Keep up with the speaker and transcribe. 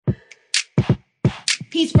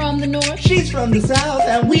He's from the north, she's from the south,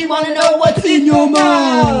 and we want to know what's in your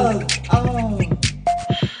mouth. Oh.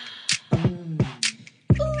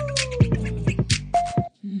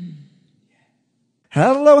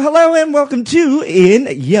 Hello, and welcome to In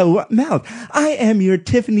Yo Mouth. I am your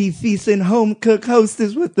Tiffany Thiessen home cook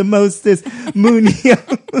hostess with the mostest,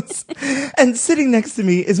 Munoz. And sitting next to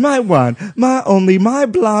me is my one, my only, my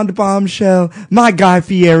blonde bombshell, my Guy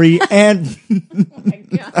Fieri, and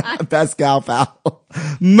best gal pal,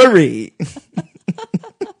 Marie. Tiffany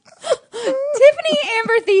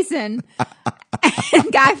Amber Thiessen,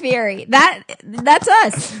 and Guy Fieri. That's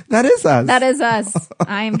us. That is us. That is us.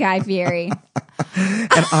 I am Guy Fieri.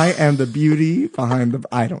 And I am the beauty behind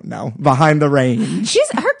the range.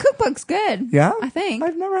 Her cookbook's good. Yeah? I think.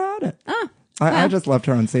 I've never had it. Oh. I just loved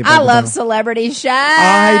her on Saved by I the love Bell. celebrity chefs.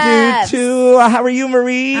 I do too. How are you,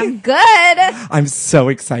 Marie? I'm good. I'm so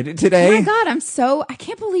excited today. Oh my God, I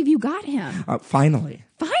can't believe you got him. Finally.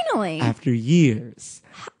 Finally. After years.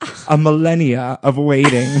 A millennia of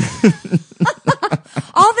waiting.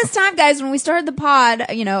 All this time, guys, when we started the pod,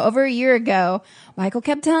 over a year ago, Michael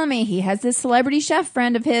kept telling me he has this celebrity chef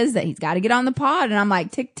friend of his that he's got to get on the pod. And I'm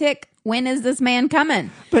like, tick, tick. When is this man coming?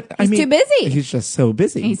 But he's too busy. He's just so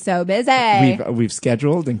busy. He's so busy. We've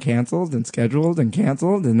scheduled and canceled and scheduled and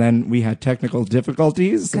canceled, and then we had technical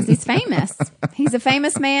difficulties. Because he's famous. He's a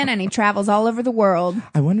famous man, and he travels all over the world.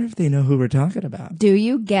 I wonder if they know who we're talking about. Do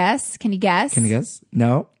you guess? Can you guess? Can you guess?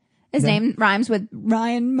 No. His name rhymes with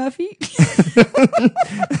Ryan Murphy.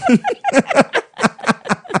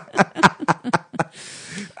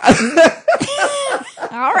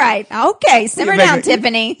 All right. Okay. Simmer down,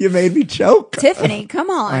 Tiffany. You made me choke. Tiffany, come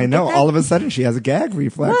on. I know. All of a sudden, she has a gag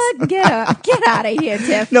reflex. What? Get out of here,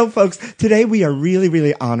 Tiff. No, folks. Today, we are really,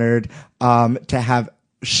 really honored to have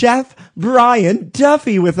Chef Brian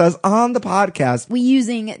Duffy with us on the podcast. We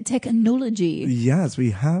using technology. Yes,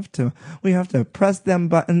 we have to press them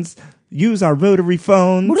buttons, use our rotary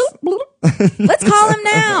phones. Let's call him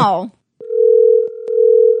now.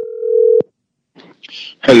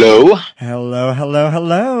 Hello.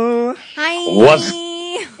 Hello.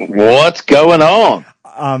 Hi. What's going on?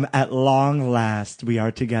 At long last, we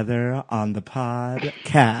are together on the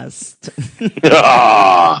podcast.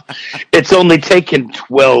 It's only taken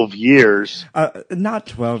 12 years. Not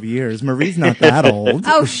 12 years. Marie's not that old.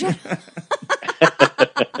 Oh, shit.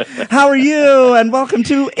 How are you? And welcome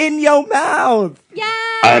to In Yo Mouth.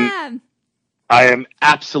 Yeah. I am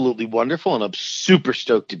absolutely wonderful, and I'm super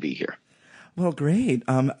stoked to be here. Well, great.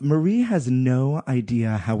 Marie has no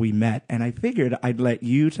idea how we met, and I figured I'd let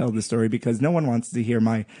you tell the story because no one wants to hear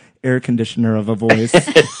my air conditioner of a voice.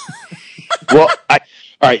 Well, all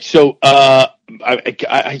right. So,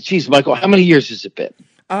 geez, Michael, how many years has it been?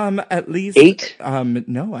 At least 8.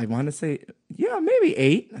 No, I want to say, maybe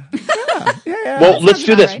 8. Yeah. Well, let's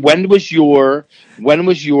do this. Right. When was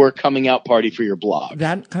your coming out party for your blog?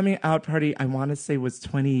 That coming out party, I want to say, was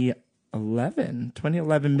 2011,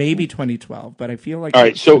 maybe 2012, but I feel like all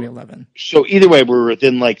right, so 2011. So either way, we're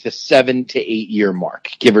within like the 7 to 8 year mark,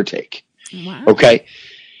 give or take. Wow. Okay.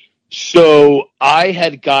 So I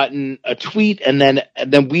had gotten a tweet, and then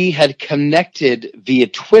we had connected via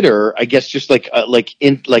Twitter, I guess, just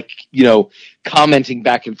commenting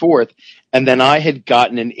back and forth. And then I had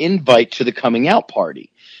gotten an invite to the coming out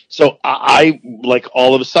party. So I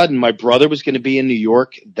all of a sudden, my brother was going to be in New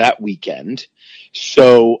York that weekend.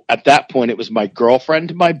 So at that point, it was my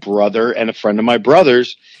girlfriend, my brother, and a friend of my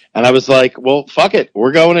brother's. And I was like, well, fuck it.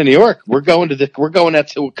 We're going to New York. We're going to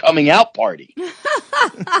a coming out party.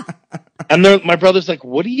 And my brother's like,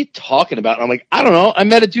 what are you talking about? And I'm like, I don't know. I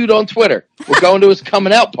met a dude on Twitter. We're going to his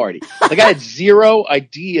coming out party. Like, I had zero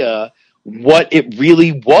idea what it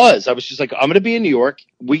really was. I was just like, I'm going to be in New York.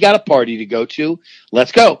 We got a party to go to.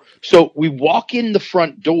 Let's go. So we walk in the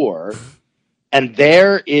front door, and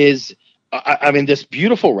there is, this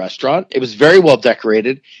beautiful restaurant. It was very well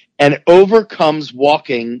decorated. And over comes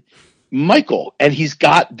walking Michael, and he's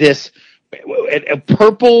got this a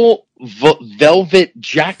purple velvet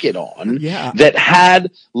jacket on that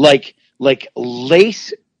had like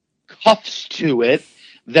lace cuffs to it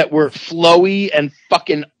that were flowy and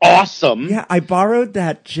fucking awesome. Yeah, I borrowed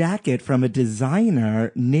that jacket from a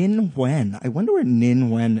designer, Nin Wen. I wonder where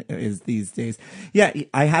Nin Wen is these days. Yeah,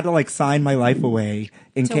 I had to sign my life away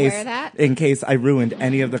in case I ruined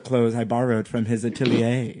any of the clothes I borrowed from his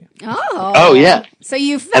atelier. Oh yeah. So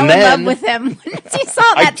you fell in love with him once you saw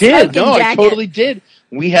that. I did. No, jacket. I totally did.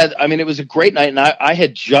 We had. It was a great night, and I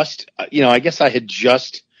had just, I guess I had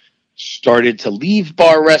just started to leave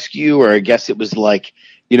Bar Rescue, or I guess it was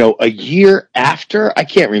a year after. I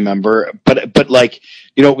can't remember, but like,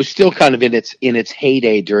 it was still kind of in its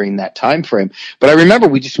heyday during that time frame. But I remember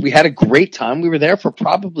we had a great time. We were there for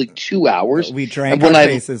probably 2 hours. We drank our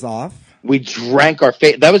faces off. We drank our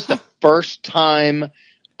face. That was the first time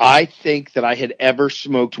I think that I had ever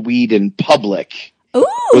smoked weed in public. Ooh.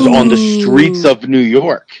 Was on the streets of New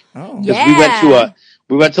York. Oh, yeah.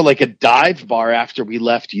 We went to like a dive bar after we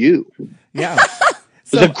left you. Yeah.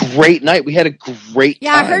 It was a great night. We had a great time.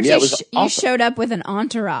 Yeah, I heard you awesome. showed up with an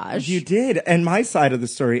entourage. You did. And my side of the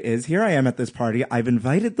story is, here I am at this party. I've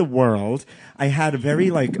invited the world. I had a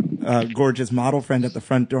very gorgeous model friend at the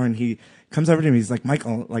front door, and he comes over to me. He's like,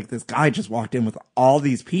 Michael, like this guy just walked in with all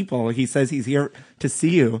these people. He says he's here to see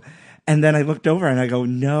you. And then I looked over and I go,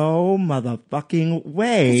 no motherfucking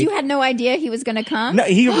way. 'Cause you had no idea he was going to come? No,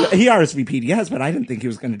 he RSVP'd, yes, but I didn't think he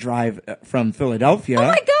was going to drive from Philadelphia. Oh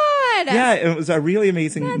my God. Yeah, it was a really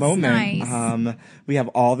amazing moment. Nice. We have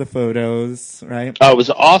all the photos, right? Oh, it was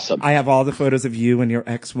awesome. I have all the photos of you and your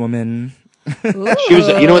ex-woman. She was,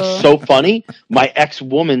 what's so funny? My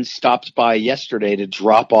ex-woman stopped by yesterday to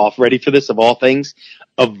drop off, ready for this of all things,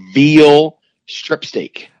 a veal strip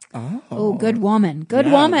steak. Oh, good woman. Good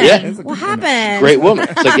Yeah, woman. yeah. What happened? Great woman.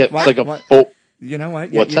 It's like a full. You know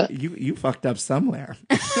what? What's that? You fucked up somewhere.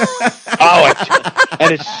 And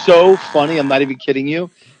it's so funny. I'm not even kidding you.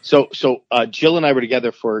 So Jill and I were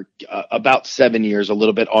together for about 7 years, a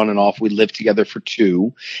little bit on and off. We lived together for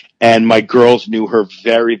 2, and my girls knew her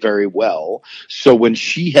very, very well. So when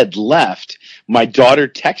she had left, my daughter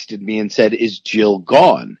texted me and said, "Is Jill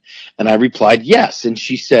gone?" And I replied, "Yes." And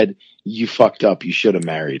she said, "You fucked up. You should have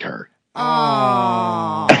married her."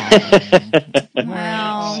 Oh.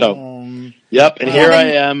 Wow. So, yep. And here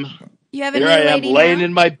I am. You have a Here new I am lady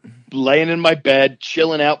laying in my bed,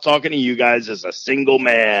 chilling out, talking to you guys as a single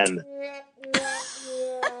man.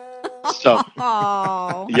 So,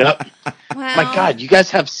 Oh. yep. Wow. My God, you guys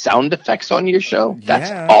have sound effects on your show? That's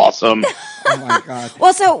Yeah. awesome. Oh my God.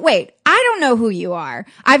 Well, so wait, I don't know who you are.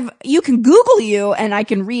 You can Google you and I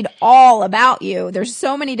can read all about you. There's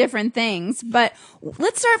so many different things, but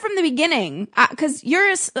let's start from the beginning. 'Cause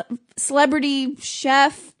you're a celebrity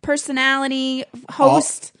chef, personality,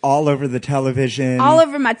 host. All over the television. All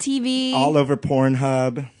over my TV. All over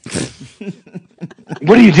Pornhub.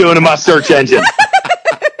 What are you doing in my search engine?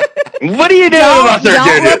 What are you doing in my search Don't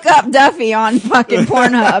engine? look up Duffy on fucking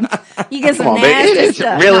Pornhub. You get some Come on, nasty man.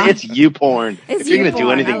 stuff. It's you porn. It's If you're going to do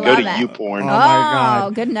YouPorn. anything, I go to love it. you porn. Oh, my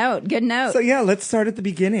God. Good note. Good note. So yeah, let's start at the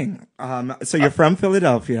beginning. So you're from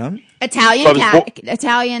Philadelphia. Italian, So I was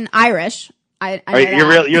Italian, Irish. I know Right,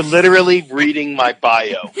 that. you're literally reading my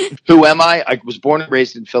bio. Who am I? I was born and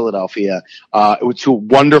raised in Philadelphia. It was 2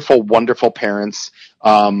 wonderful, wonderful parents.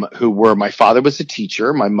 Who were, my father was a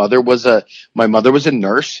teacher. My mother was a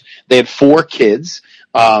nurse. They had 4 kids.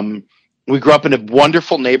 We grew up in a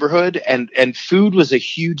wonderful neighborhood, and food was a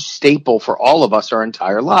huge staple for all of us our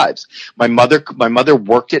entire lives. My mother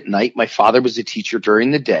worked at night. My father was a teacher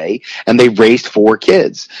during the day, and they raised 4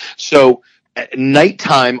 kids. So at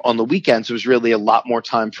nighttime on the weekends was really a lot more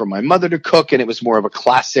time for my mother to cook, and it was more of a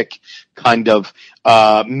classic kind of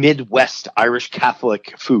Midwest Irish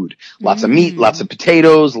Catholic food. Lots of meat, lots of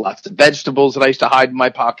potatoes, lots of vegetables that I used to hide in my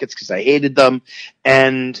pockets because I hated them.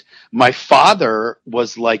 And my father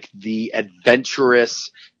was like the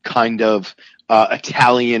adventurous kind of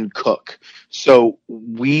Italian cook. So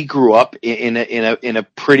we grew up in a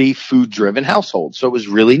pretty food driven household. So it was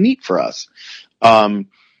really neat for us.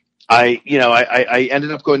 I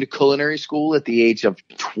ended up going to culinary school at the age of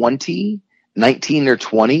 19 or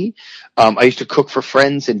 20. I used to cook for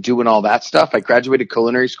friends and doing all that stuff. I graduated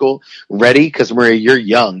culinary school ready because Maria, you're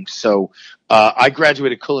young. So, I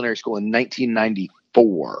graduated culinary school in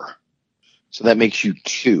 1994. So that makes you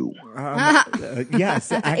 2. Yes,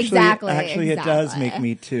 actually, Exactly. it does make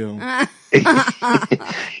me 2.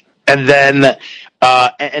 And then,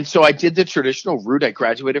 and so I did the traditional route. I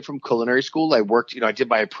graduated from culinary school. I worked, I did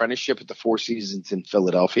my apprenticeship at the Four Seasons in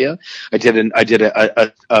Philadelphia. I did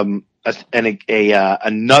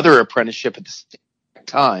another apprenticeship at the same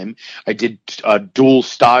time. I did dual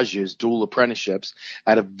apprenticeships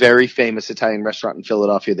at a very famous Italian restaurant in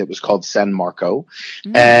Philadelphia that was called San Marco.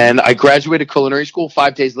 And I graduated culinary school.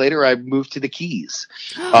 5 days later, I moved to the Keys.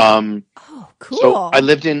 Oh, cool. So I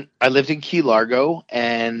lived in Key Largo,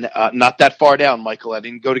 and not that far down, Michael. I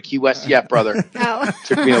didn't go to Key West yet, brother. Oh.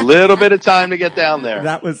 Took me a little bit of time to get down there.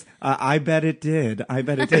 That was, I bet it did. And,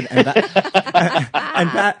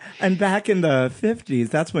 and back in the 50s,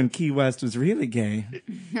 that's when Key West was really gay.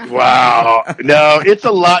 Wow. No, it's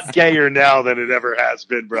a lot gayer now than it ever has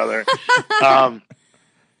been, brother.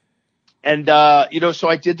 So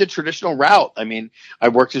I did the traditional route. I mean, I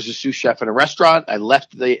worked as a sous chef in a restaurant. I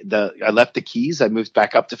left the Keys. I moved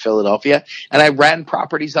back up to Philadelphia, and I ran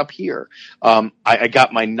properties up here. I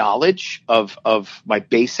got my knowledge of my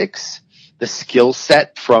basics, the skill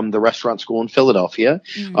set from the restaurant school in Philadelphia.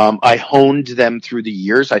 I honed them through the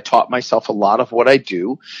years. I taught myself a lot of what I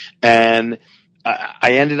do, and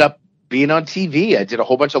I ended up being on TV. I did a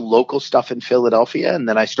whole bunch of local stuff in Philadelphia, and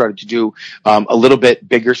then I started to do a little bit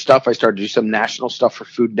bigger stuff. I started to do some national stuff for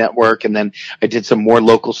Food Network, and then I did some more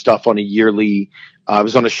local stuff on a yearly. I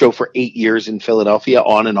was on a show for 8 years in Philadelphia,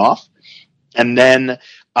 on and off, and then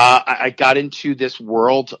I got into this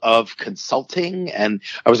world of consulting, and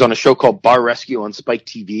I was on a show called Bar Rescue on Spike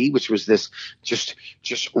TV, which was this just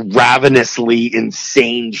ravenously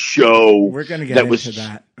insane show. We're going to get into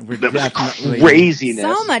that. That was craziness.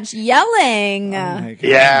 So much yelling. Oh my God.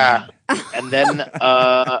 Yeah. And then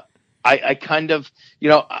I kind of,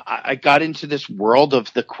 I got into this world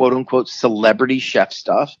of the quote unquote celebrity chef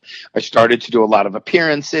stuff. I started to do a lot of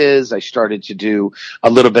appearances. I started to do a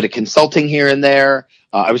little bit of consulting here and there.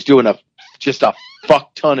 I was doing just a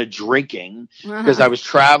fuck ton of drinking because I was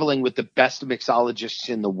traveling with the best mixologists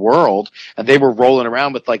in the world, and they were rolling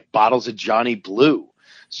around with like bottles of Johnny Blue.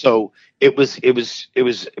 So it was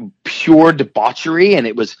pure debauchery, and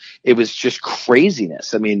it was just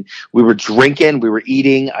craziness. I mean, we were drinking, we were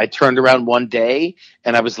eating. I turned around one day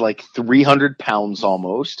and I was like 300 pounds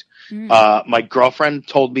almost. My girlfriend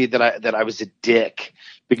told me that I was a dick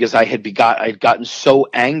because I had gotten so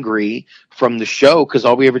angry from the show because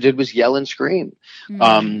all we ever did was yell and scream.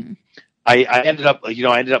 I ended up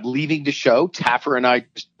leaving the show. Taffer and I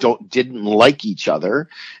just didn't like each other,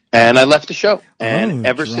 and I left the show. And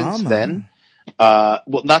ever since then,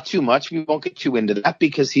 well, not too much. We won't get too into that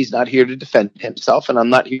because he's not here to defend himself, and I'm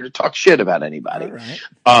not here to talk shit about anybody. All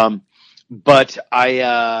right. But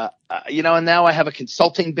and now I have a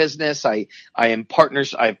consulting business. I have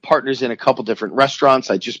partners in a couple different restaurants.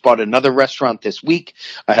 I just bought another restaurant this week.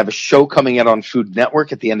 I have a show coming out on Food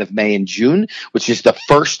Network at the end of May and June, which is the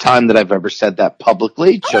first time that I've ever said that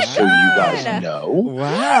publicly, just so you guys know.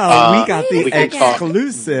 Wow. We got the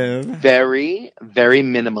exclusive. Very, very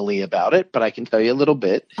minimally about it, but I can tell you a little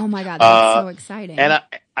bit. Oh my God, that's so exciting. And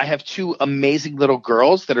I have two amazing little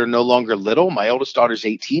girls that are no longer little. My oldest daughter's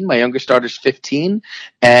 18. My youngest daughter's 15.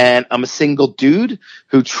 And I'm a single dude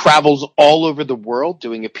who travels all over the world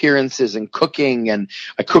doing appearances and cooking. And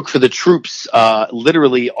I cook for the troops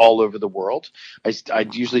literally all over the world. I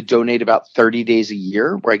usually donate about 30 days a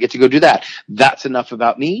year where I get to go do that. That's enough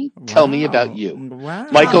about me. Tell me about you. Wow.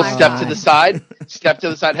 Michael, step to the side. Step to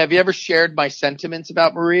the side. Have you ever shared my sentiments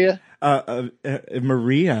about Maria?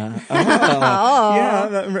 Maria. Oh.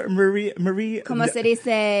 Yeah, Marie. Como se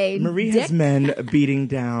dice? Marie has men beating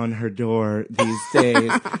down her door these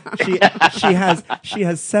days. She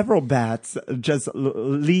has several bats just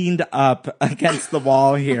leaned up against the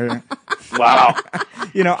wall here. Wow.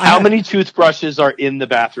 How many toothbrushes are in the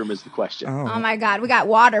bathroom is the question. Oh my God, we got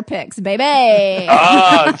water picks, baby.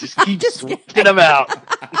 Just keep switching them out.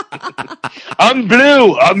 I'm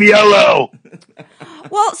blue. I'm yellow.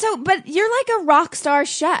 Well, but you're like a rock star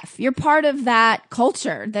chef. You're part of that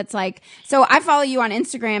culture that's like, so I follow you on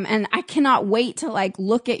Instagram and I cannot wait to like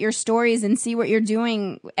look at your stories and see what you're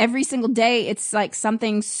doing every single day. It's like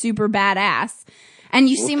something super badass. And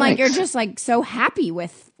you seem like you're just like so happy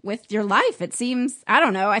with your life. It seems, I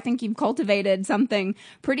don't know, I think you've cultivated something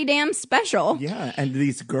pretty damn special. Yeah, and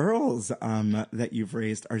these girls that you've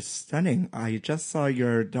raised are stunning. I just saw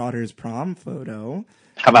your daughter's prom photo.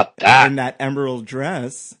 How about that? In that emerald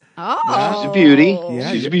dress. Oh. She's a beauty.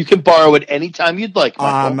 Yeah. You can borrow it anytime you'd like,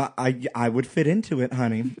 Michael. I would fit into it,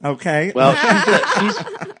 honey. Okay. Well,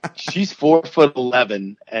 she's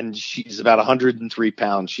 4'11" and she's about 103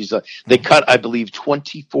 pounds. They cut, I believe,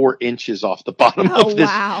 24 inches off the bottom of this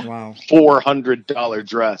 $400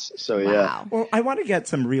 dress. So yeah. Well, I want to get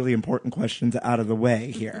some really important questions out of the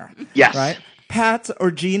way here. Yes. Right? Pat's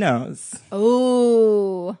or Gino's?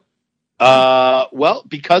 Oh. Well,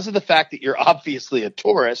 because of the fact that you're obviously a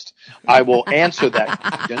tourist, I will answer that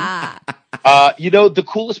question. The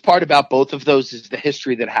coolest part about both of those is the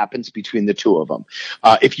history that happens between the two of them.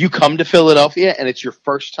 If you come to Philadelphia and it's your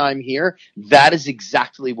first time here, that is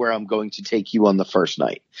exactly where I'm going to take you on the first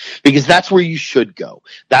night, because that's where you should go.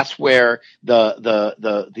 That's where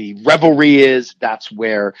the revelry is. That's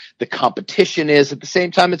where the competition is. At the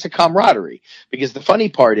same time, it's a camaraderie, because the funny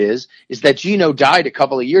part is that Gino died a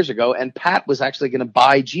couple of years ago, and Pat was actually going to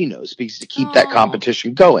buy Gino's because to keep that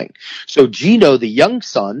competition going. So Gino, the young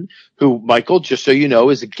son, who, Michael, just so you know,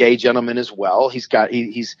 is a gay gentleman as well. He's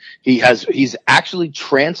actually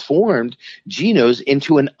transformed Geno's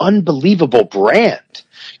into an unbelievable brand.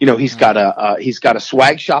 You know, he's got a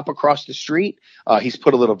swag shop across the street. He's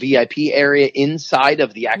put a little VIP area inside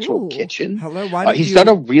of the actual kitchen. Hello, why don't he's done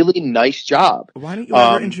a really nice job. Why don't you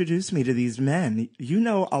ever introduce me to these men? You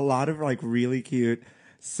know a lot of like really cute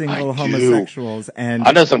single homosexuals, and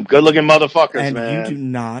I know some good-looking motherfuckers, and man. you do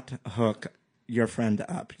not hook your friend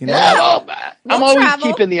up. You know, I'm always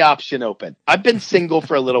keeping the option open. I've been single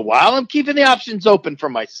for a little while. I'm keeping the options open for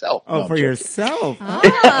myself. Oh, for yourself.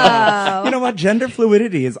 Oh. You know what? Gender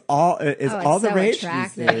fluidity is all the so rage these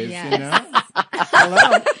attractive, days. yes. You know,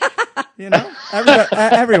 hello. You know,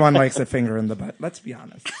 everyone likes a finger in the butt. Let's be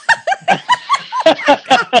honest.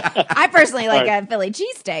 I personally like a Philly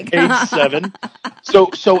cheesesteak. Age 7.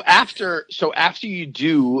 So after you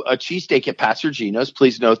do a cheesesteak at Pastor Geno's,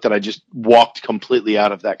 please note that I just walked completely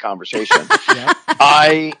out of that conversation. Yeah.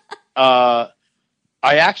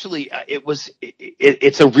 I actually,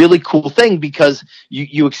 it's a really cool thing because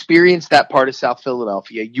you experience that part of South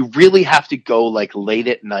Philadelphia. You really have to go like late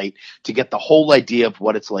at night to get the whole idea of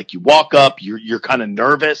what it's like. You walk up, you're kind of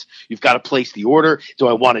nervous. You've got to place the order. Do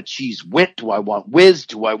I want a cheese wit? Do I want whiz?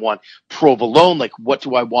 Do I want provolone? Like, what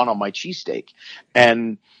do I want on my cheesesteak?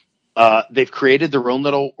 And they've created their own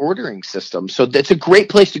little ordering system. So it's a great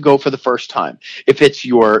place to go for the first time. If it's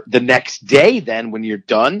the next day, then when you're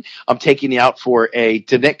done, I'm taking you out for a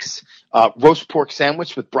Denix roast pork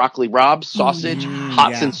sandwich with broccoli rabe, sausage,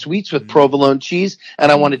 hots and sweets with provolone cheese,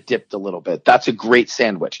 and I want it dipped a little bit. That's a great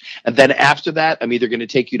sandwich. And then after that, I'm either going to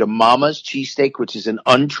take you to Mama's Cheesesteak, which is an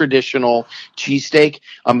untraditional cheesesteak.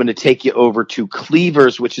 I'm going to take you over to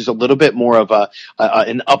Cleaver's, which is a little bit more of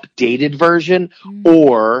an updated version.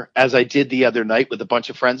 Or, as I did the other night with a bunch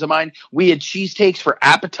of friends of mine, we had cheesesteaks for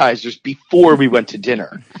appetizers before we went to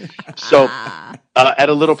dinner. So at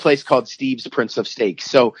a little place called Steve's Prince of Steaks.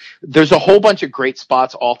 So there's a whole bunch of great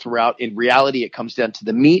spots all throughout. In reality, it comes down to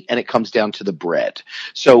the meat and it comes down to the bread.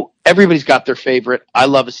 So everybody's got their favorite. I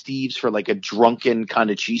love a Steve's for like a drunken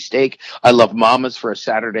kind of cheesesteak. I love Mama's for a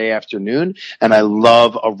Saturday afternoon. And I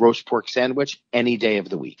love a roast pork sandwich any day of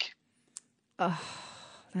the week. Oh,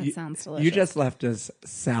 that sounds delicious. You just left us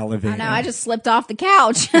salivating. I know. I just slipped off the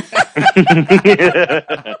couch.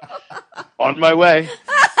 On my way.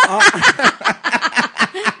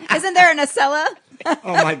 Isn't there an Acela?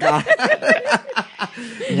 Oh my God.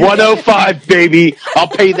 105, baby. I'll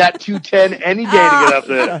pay that 210 any day to get up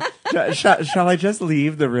there. Shall I just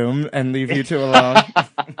leave the room and leave you two alone?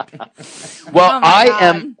 Well,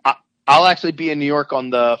 I'll actually be in New York on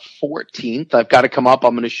the 14th. I've got to come up.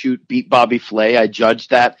 I'm going to shoot Beat Bobby Flay. I judge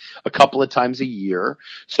that a couple of times a year.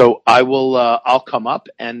 So I'll come up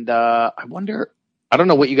and, I don't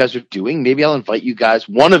know what you guys are doing. Maybe I'll invite you guys,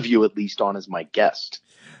 one of you at least, on as my guest.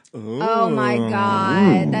 Ooh. Oh my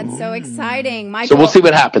God. That's so exciting. Michael. So we'll see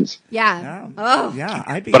what happens. Yeah. Oh. Yeah.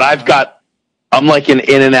 I'm like an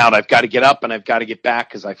in and out. I've got to get up and I've got to get back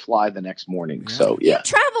because I fly the next morning. Yeah. So yeah. You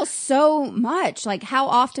travel so much. Like, how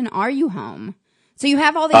often are you home? So you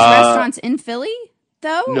have all these restaurants in Philly,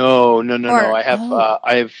 though? No. I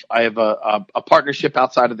have a partnership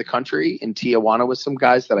outside of the country in Tijuana with some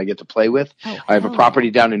guys that I get to play with. I have a property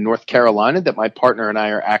down in North Carolina that my partner and I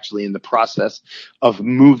are actually in the process of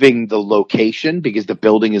moving the location because the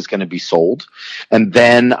building is going to be sold. And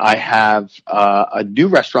then I have a new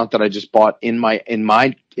restaurant that I just bought in my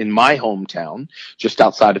hometown, just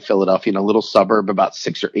outside of Philadelphia, in a little suburb about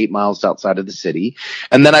 6 or 8 miles outside of the city.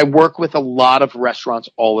 And then I work with a lot of restaurants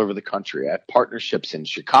all over the country. I have partnerships in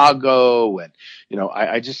Chicago, and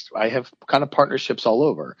I have kind of partnerships all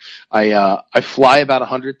over. I fly about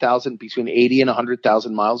 100,000, between 80 and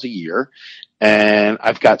 100,000 miles a year. And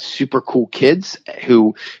I've got super cool kids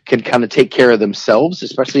who can kind of take care of themselves,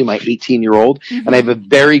 especially my 18-year-old. Mm-hmm. And I have a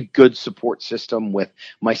very good support system with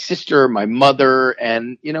my sister, my mother,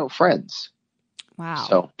 and, friends. Wow.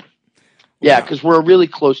 So, yeah, because we're a really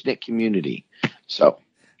close-knit community. So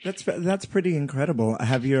that's pretty incredible.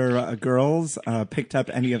 Have your girls picked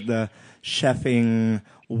up any of the chefing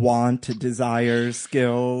desires,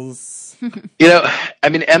 skills?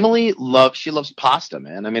 Emily loves pasta,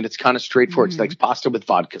 man. It's kind of straightforward. Mm-hmm. She likes pasta with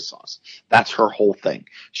vodka sauce. That's her whole thing.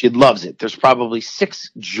 She loves it. There's probably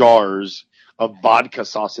 6 jars of vodka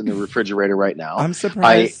sauce in the refrigerator right now. I'm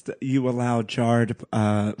surprised you allow jarred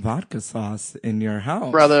vodka sauce in your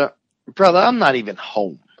house. Brother, I'm not even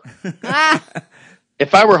home.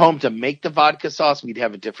 If I were home to make the vodka sauce, we'd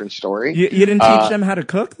have a different story. You didn't teach them how to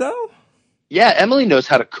cook, though? Yeah, Emily knows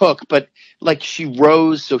how to cook, but like she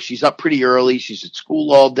rows, so she's up pretty early. She's at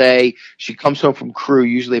school all day. She comes home from crew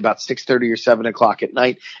usually about 6:30 or 7 o'clock at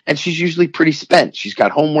night, and she's usually pretty spent. She's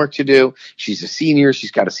got homework to do. She's a senior.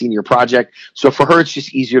 She's got a senior project. So for her, it's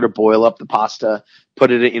just easier to boil up the pasta,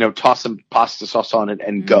 put it in, toss some pasta sauce on it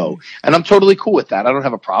and go. And I'm totally cool with that. I don't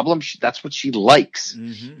have a problem. That's what she likes,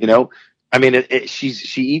 I mean, she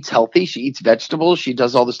eats healthy. She eats vegetables. She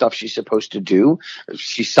does all the stuff she's supposed to do.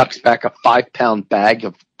 She sucks back a 5-pound bag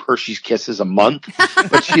of Hershey's Kisses a month,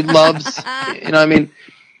 but she loves, I mean,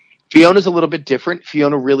 Fiona's a little bit different.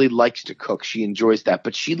 Fiona really likes to cook. She enjoys that,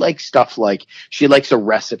 but she likes stuff like she likes a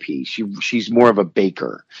recipe. She's more of a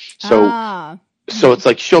baker. So it's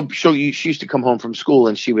like she used to come home from school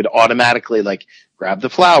and she would automatically like grab the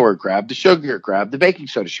flour, grab the sugar, grab the baking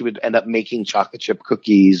soda. She would end up making chocolate chip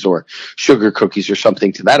cookies or sugar cookies or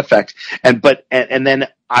something to that effect. And then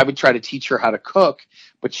I would try to teach her how to cook,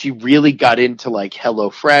 but she really got into like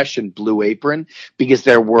HelloFresh and Blue Apron because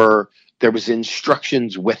there was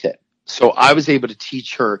instructions with it. So I was able to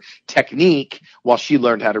teach her technique while she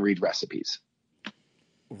learned how to read recipes.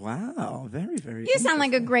 Wow, very, very. You sound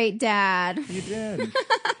like a great dad. You did.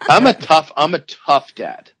 I'm a tough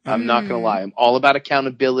dad. I'm not going to lie. I'm all about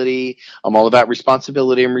accountability. I'm all about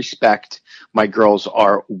responsibility and respect. My girls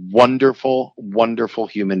are wonderful, wonderful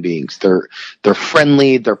human beings. They're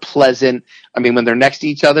friendly. They're pleasant. I mean, when they're next to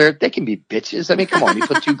each other, they can be bitches. I mean, come on. You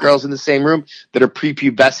put two girls in the same room that are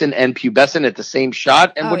prepubescent and pubescent at the same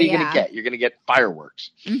shot, and what are you going to get? You're going to get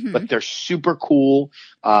fireworks. But they're super cool.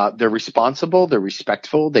 They're responsible. They're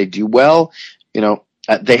respectful. They do well.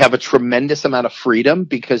 They have a tremendous amount of freedom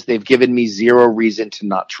because they've given me zero reason to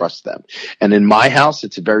not trust them. And in my house,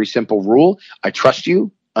 it's a very simple rule. I trust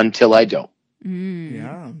you until I don't.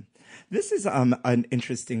 Yeah. This is an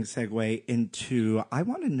interesting segue into, I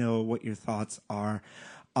want to know what your thoughts are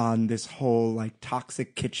on this whole like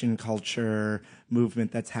toxic kitchen culture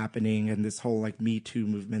movement that's happening and this whole like Me Too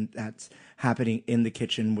movement that's happening in the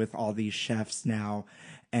kitchen with all these chefs now,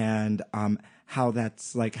 and how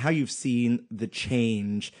that's like how you've seen the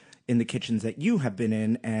change in the kitchens that you have been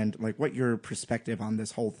in and like what your perspective on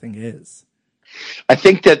this whole thing is. I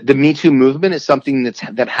think that the Me Too movement is something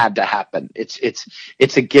that had to happen. It's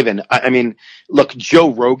a given. I mean, look,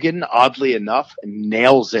 Joe Rogan, oddly enough,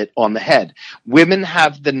 nails it on the head. Women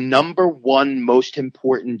have the number one most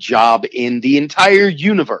important job in the entire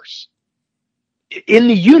universe. In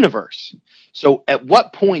the universe. So at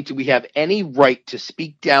what point do we have any right to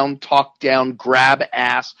speak down, talk down, grab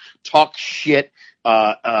ass, talk shit,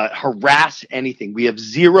 harass anything? We have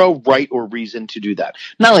zero right or reason to do that.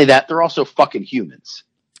 Not only that, they're also fucking humans.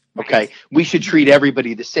 Okay. Right. We should treat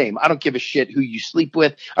everybody the same. I don't give a shit who you sleep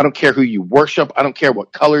with. I don't care who you worship. I don't care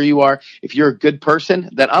what color you are. If you're a good person,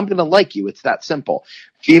 then I'm going to like you. It's that simple.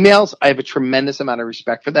 Females, I have a tremendous amount of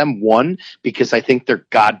respect for them. One, because I think they're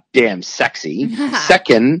goddamn sexy.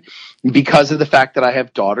 Second, because of the fact that I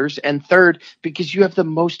have daughters. And third, because you have the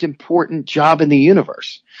most important job in the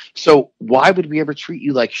universe. So why would we ever treat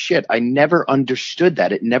you like shit? I never understood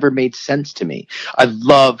that. It never made sense to me. I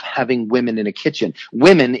love having women in a kitchen.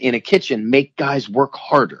 Women in a kitchen make guys work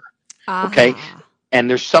harder. Okay? And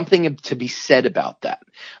there's something to be said about that.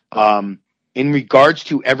 In regards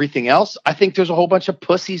to everything else, I think there's a whole bunch of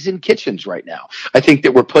pussies in kitchens right now. I think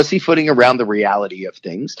that we're pussyfooting around the reality of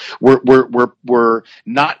things. We're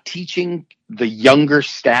not teaching the younger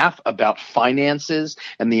staff about finances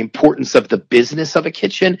and the importance of the business of a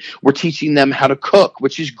kitchen. We're teaching them how to cook,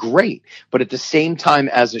 which is great. But at the same time,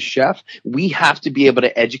 as a chef, we have to be able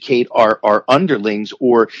to educate our underlings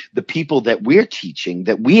or the people that we're teaching,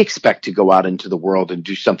 that we expect to go out into the world and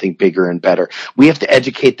do something bigger and better. We have to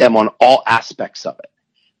educate them on all aspects of it.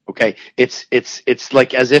 Okay. It's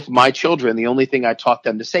like as if my children, the only thing I taught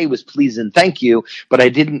them to say was please and thank you, but I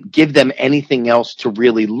didn't give them anything else to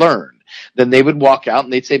really learn. Then they would walk out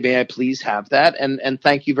and they'd say, may I please have that? And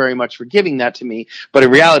thank you very much for giving that to me. But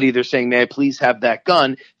in reality, they're saying, may I please have that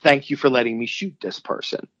gun? Thank you for letting me shoot this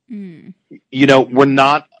person. We're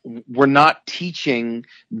not teaching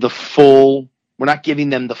the full, we're not giving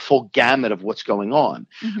them the full gamut of what's going on.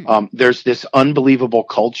 There's this unbelievable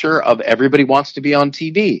culture of everybody wants to be on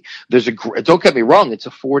TV. Don't get me wrong. It's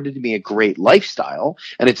afforded me a great lifestyle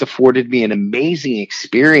and it's afforded me an amazing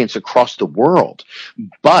experience across the world.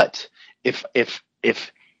 But if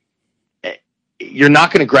you're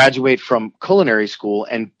not going to graduate from culinary school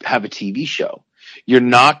and have a TV show, you're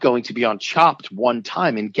not going to be on Chopped one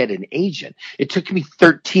time and get an agent. It took me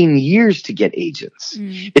 13 years to get agents.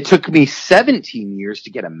 It took me 17 years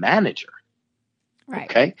to get a manager. Right.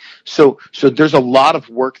 Okay. So there's a lot of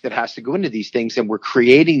work that has to go into these things, and we're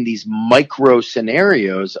creating these micro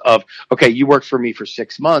scenarios of, okay, you worked for me for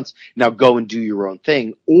 6 months. Now go and do your own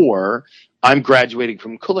thing. Or I'm graduating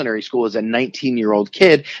from culinary school as a 19-year-old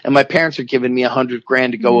kid, and my parents are giving me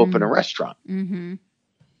 $100,000 to go open a restaurant.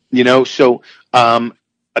 Mm-hmm. So,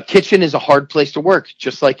 a kitchen is a hard place to work,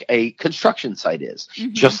 just like a construction site is,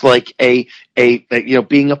 just like a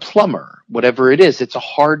being a plumber, whatever it is, it's a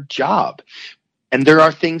hard job. And there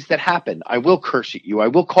are things that happen. I will curse at you. I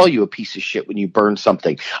will call you a piece of shit when you burn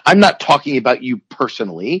something. I'm not talking about you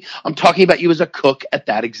personally. I'm talking about you as a cook at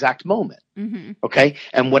that exact moment. Mm-hmm. Okay.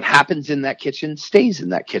 And what happens in that kitchen stays in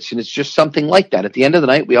that kitchen. It's just something like that. At the end of the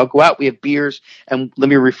night, we all go out, we have beers, and let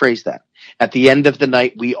me rephrase that. At the end of the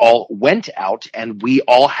night, we all went out and we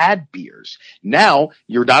all had beers. Now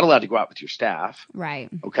you're not allowed to go out with your staff. Right.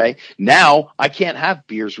 Okay. Now I can't have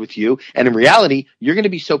beers with you. And in reality, you're going to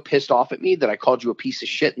be so pissed off at me that I called you a piece of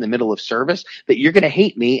shit in the middle of service that you're going to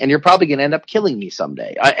hate me, and you're probably going to end up killing me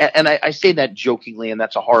someday. I say that jokingly, and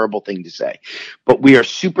that's a horrible thing to say, but we are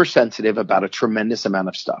super sensitive about a tremendous amount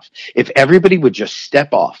of stuff. If everybody would just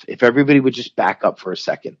step off, if everybody would just back up for a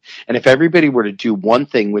second, and if everybody were to do one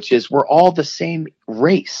thing, which is we're all the same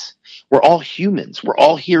race. We're all humans. We're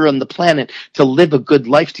all here on the planet to live a good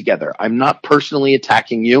life together. I'm not personally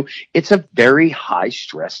attacking you. It's a very high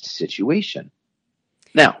stressed situation.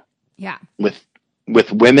 Now, yeah, with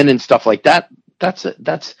women and stuff like that, that's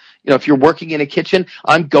if you're working in a kitchen,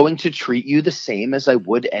 I'm going to treat you the same as I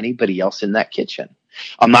would anybody else in that kitchen.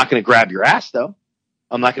 I'm not going to grab your ass though.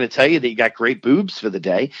 I'm not going to tell you that you got great boobs for the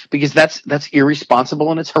day, because that's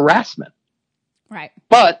irresponsible and it's harassment. Right.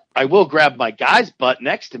 But I will grab my guy's butt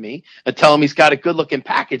next to me and tell him he's got a good looking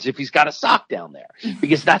package if he's got a sock down there,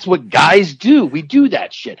 because that's what guys do. We do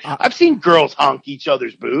that shit. I've seen girls honk each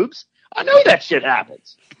other's boobs. I know that shit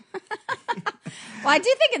happens. Well, I do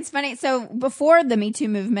think it's funny. So before the Me Too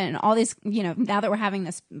movement and all these, now that we're having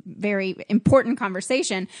this very important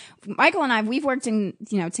conversation, Michael and we've worked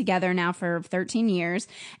together now for 13 years.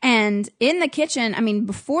 And in the kitchen, I mean,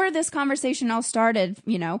 before this conversation all started,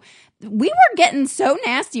 we were getting so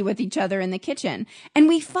nasty with each other in the kitchen, and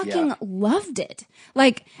we fucking loved it.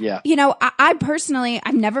 Like, I personally,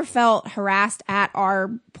 I've never felt harassed at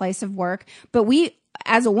our place of work, but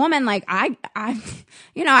as a woman, like I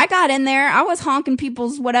got in there, I was honking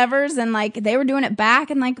people's whatevers, and like they were doing it back,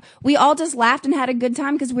 and like we all just laughed and had a good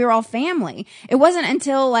time because we were all family. It wasn't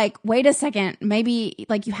until like, wait a second, maybe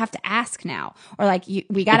like you have to ask now, or like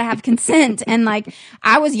we got to have consent. And like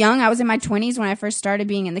I was young, I was in my 20s when I first started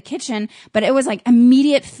being in the kitchen, but it was like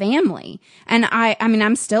immediate family. And I mean,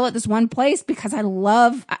 I'm still at this one place because I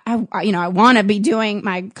love, I want to be doing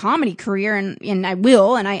my comedy career, and I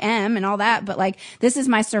will, and I am, and all that. But like, this is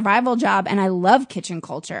my survival job, and I love kitchen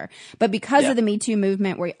culture. But because of the Me Too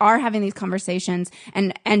movement, we are having these conversations,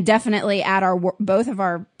 and definitely at both of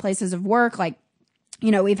our places of work, like,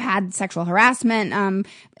 we've had sexual harassment,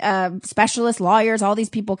 specialists, lawyers, all these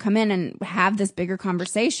people come in and have this bigger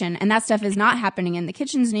conversation, and that stuff is not happening in the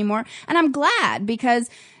kitchens anymore. And I'm glad, because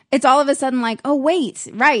it's all of a sudden like, oh wait,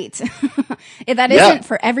 right. That isn't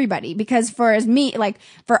for everybody, because for us, me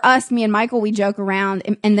and Michael, we joke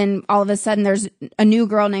around, and then all of a sudden there's a new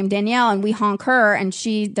girl named Danielle, and we honk her, and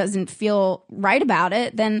she doesn't feel right about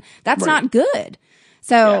it, then that's not good.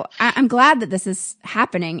 So I'm glad that this is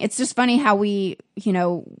happening. It's just funny how we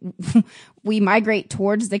migrate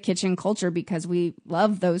towards the kitchen culture because we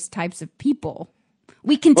love those types of people.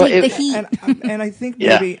 We can take the heat. And I think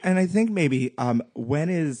maybe, when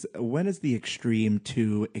is the extreme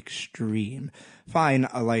too extreme? Fine.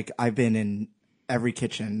 Like I've been in every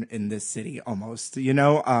kitchen in this city almost,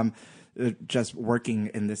 just working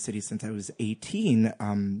in this city since I was 18,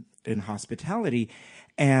 in hospitality.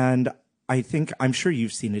 And I'm sure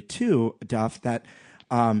you've seen it too, Duff, that,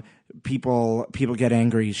 people get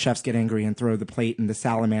angry, chefs get angry and throw the plate in the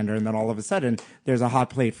salamander, and then all of a sudden there's a hot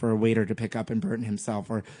plate for a waiter to pick up and burn himself,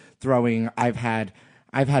 or I've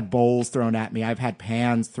had bowls thrown at me, I've had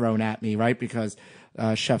pans thrown at me, right? Because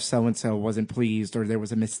chef so-and-so wasn't pleased, or there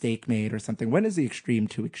was a mistake made or something. When is the extreme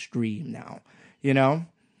too extreme now? Well,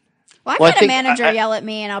 I've had a manager yell at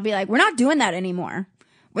me, and I'll be like, we're not doing that anymore.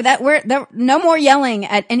 We're no more yelling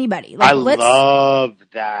at anybody. Like, love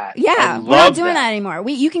that. Yeah, we're not doing that anymore.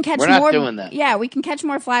 You can catch we're more. Not doing that. Yeah, we can catch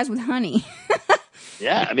more flies with honey.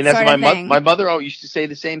 Yeah, I mean that's my mother always used to say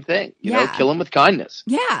the same thing. Kill them with kindness.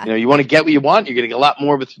 Yeah. You want to get what you want. You're getting a lot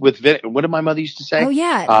more with vinegar. What did my mother used to say? Oh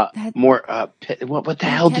yeah. More. What the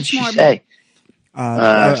hell did she say?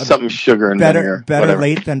 Something sugar and vinegar. Better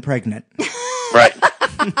late than pregnant. Right.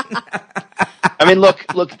 I mean, look,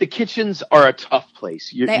 the kitchens are a tough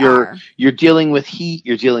place. You're dealing with heat,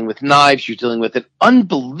 you're dealing with knives, you're dealing with an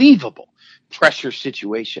unbelievable pressure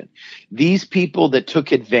situation. These people that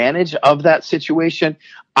took advantage of that situation,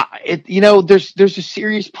 there's a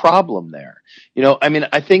serious problem there. I mean,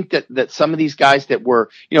 I think that some of these guys that were,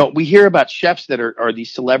 we hear about chefs that are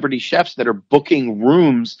these celebrity chefs that are booking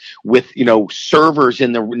rooms with, servers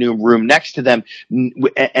in the new room next to them.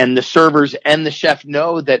 And the servers and the chef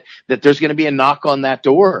know that there's going to be a knock on that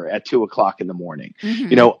door at 2:00 in the morning.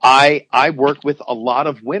 Mm-hmm. I work with a lot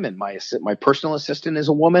of women. My personal assistant is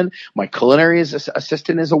a woman. My culinary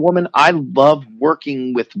assistant is a woman. I love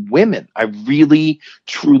working with women. I really,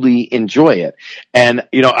 truly enjoy it. And,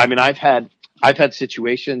 I mean, I've had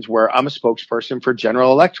situations where I'm a spokesperson for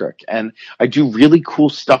General Electric, and I do really cool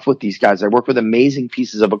stuff with these guys. I work with amazing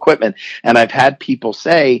pieces of equipment, and I've had people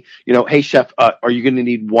say, hey, chef, are you going to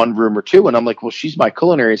need one room or two? And I'm like, well, she's my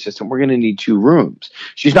culinary assistant. We're going to need 2 rooms.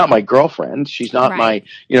 She's not my girlfriend. She's not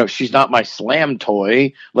she's not my slam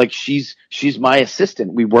toy. Like she's my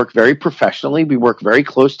assistant. We work very professionally. We work very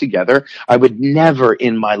close together. I would never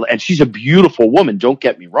and she's a beautiful woman. Don't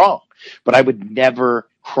get me wrong, but I would never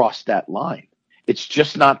cross that line. It's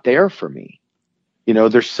just not there for me.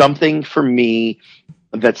 There's something for me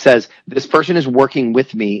that says this person is working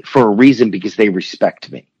with me for a reason because they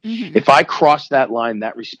respect me. Mm-hmm. If I cross that line,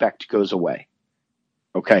 that respect goes away.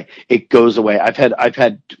 Okay. It goes away. I've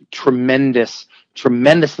had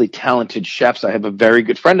tremendously talented chefs. I have a very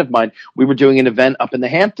good friend of mine. We were doing an event up in the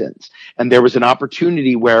Hamptons, and there was an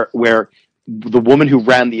opportunity where the woman who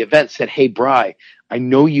ran the event said, hey, Bri, I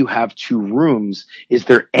know you have 2 rooms. Is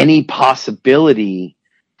there any possibility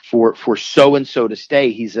for so-and-so to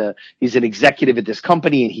stay? He's an executive at this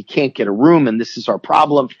company and he can't get a room, and this is our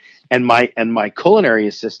problem. And my culinary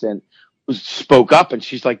assistant spoke up, and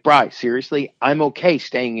she's like, Bri, seriously, I'm okay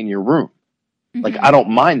staying in your room. Mm-hmm. Like, I don't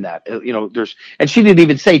mind that. And she didn't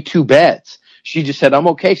even say 2 beds. She just said, I'm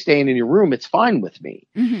okay staying in your room. It's fine with me.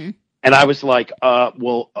 Mm-hmm. And I was like, okay,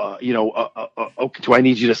 do I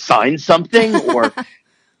need you to sign something?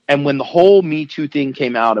 And when the whole Me Too thing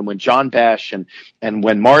came out, and when John Besh and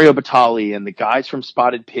when Mario Batali and the guys from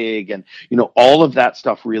Spotted Pig and, all of that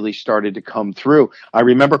stuff really started to come through, I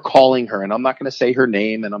remember calling her, and I'm not going to say her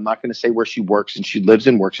name, and I'm not going to say where she works, and she lives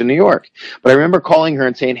and works in New York. But I remember calling her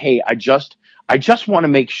and saying, hey, I just want to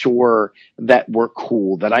make sure that we're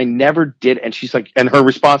cool, that I never did. And she's like, and her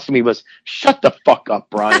response to me was, shut the fuck up,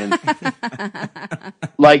 Brian.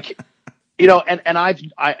 Like,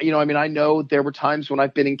 I know there were times when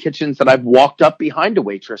I've been in kitchens that I've walked up behind a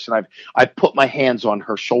waitress and I've put my hands on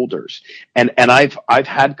her shoulders, and I've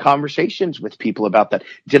had conversations with people about that.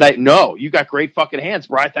 No, you got great fucking hands,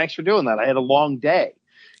 Brian. Thanks for doing that. I had a long day.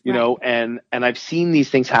 And I've seen these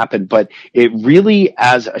things happen, but it really,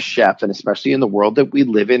 as a chef, and especially in the world that we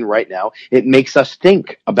live in right now, it makes us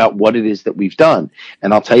think about what it is that we've done.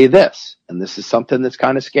 And I'll tell you this, and this is something that's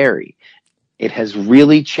kind of scary. It has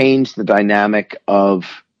really changed the dynamic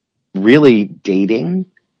of really dating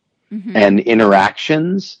mm-hmm. and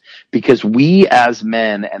interactions, because we as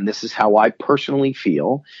men, and this is how I personally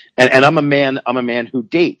feel, and I'm a man who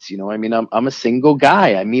dates, I'm a single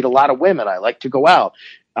guy. I meet a lot of women. I like to go out.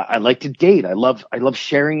 I like to date. I love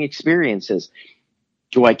sharing experiences.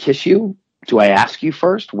 Do I kiss you? Do I ask you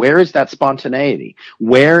first? Where is that spontaneity?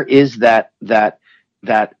 Where is that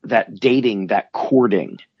dating, that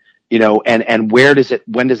courting? And when does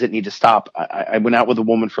it need to stop? I went out with a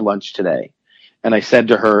woman for lunch today, and I said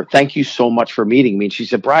to her, thank you so much for meeting me. And she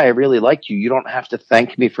said, Bri, I really like you. You don't have to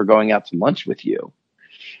thank me for going out to lunch with you.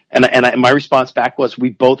 And my response back was, we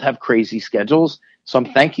both have crazy schedules, so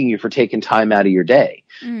I'm thanking you for taking time out of your day.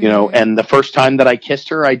 Mm. And the first time that I kissed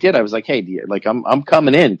her, I did. I was like, hey, dear, like I'm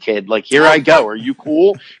coming in, kid. Like, here I go. Are you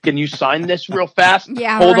cool? Can you sign this real fast?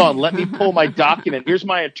 Yeah, Hold on. Let me pull my document. Here's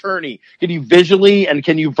my attorney. Can you visually and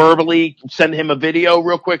can you verbally send him a video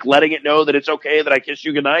real quick, letting it know that it's okay that I kiss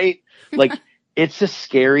you goodnight? Like, it's a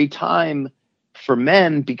scary time for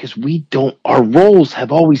men, because our roles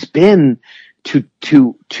have always been to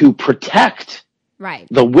protect right.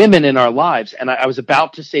 the women in our lives. And I was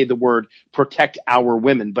about to say the word protect our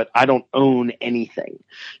women, but I don't own anything,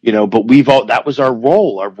 but that was our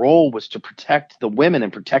role. Our role was to protect the women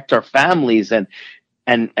and protect our families. And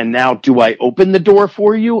now, do I open the door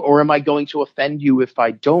for you, or am I going to offend you if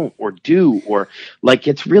I don't, or do, or like,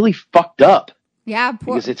 it's really fucked up. Yeah.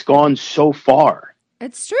 Because it's gone so far.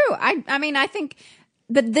 It's true. I mean, I think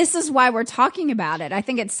but this is why we're talking about it. I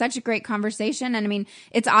think it's such a great conversation. And I mean,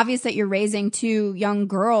 it's obvious that you're raising two young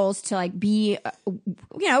girls to like be,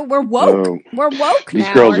 we're woke. We're woke These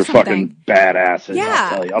now. girls or are something. fucking badasses. Yeah.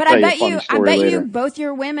 I'll But tell I bet later. you both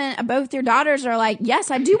your daughters are like,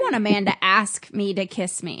 yes, I do want a man to ask me to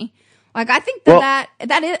kiss me. Like, I think that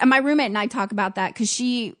is, my roommate and I talk about that because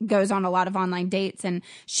she goes on a lot of online dates and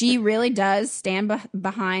she really does stand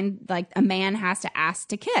behind, like, a man has to ask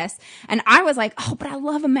to kiss. And I was like, oh, but I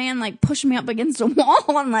love a man, like, push me up against a wall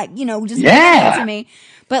and, like, just yeah. to me.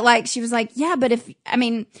 But, like, she was like, yeah, but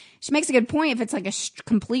she makes a good point. If it's, like, a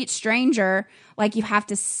complete stranger, like, you have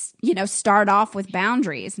to, start off with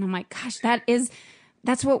boundaries. And I'm like, gosh,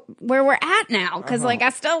 that's where we're at now. Cause like, I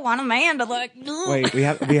still want a man to look. Wait, we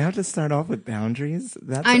have to start off with boundaries?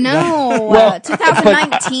 I know.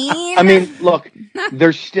 2019. I mean, look,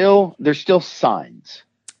 there's still signs.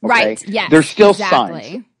 Okay? Right. Yes. There's still exactly.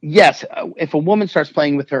 signs. Yes. If a woman starts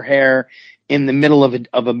playing with her hair in the middle of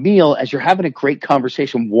a meal, as you're having a great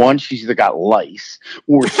conversation, one, she's either got lice,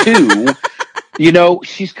 or two,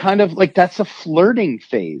 she's kind of like, that's a flirting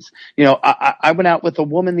phase. I went out with a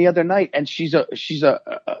woman the other night and she's an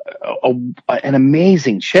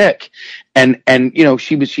amazing chick. And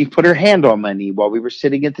she put her hand on my knee while we were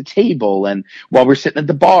sitting at the table and while we're sitting at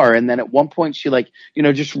the bar. And then at one point she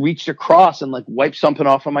just reached across and like wiped something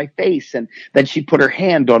off of my face. And then she put her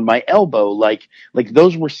hand on my elbow. Like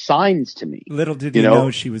those were signs to me. Little did you know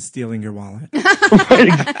she was stealing your wallet.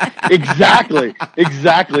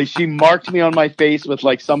 Exactly. She marked me on my face with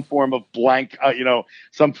like some form of blank,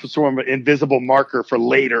 some form of invisible marker for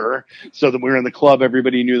later, so that we were in the club,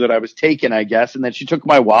 everybody knew that I was taken, I guess. And then she took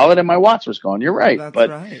my wallet and my watch was gone. You're right. That's but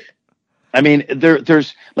right. I mean,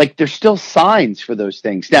 there's still signs for those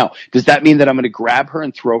things. Now, does that mean that I'm going to grab her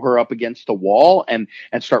and throw her up against the wall and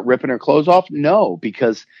start ripping her clothes off? No,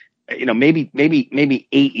 because maybe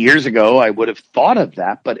 8 years ago I would have thought of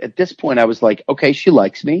that. But at this point I was like, okay, she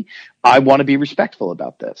likes me. I want to be respectful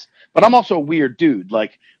about this. But I'm also a weird dude.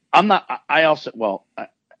 Like I want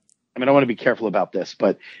to be careful about this,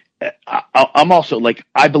 but I'm also like,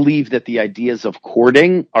 I believe that the ideas of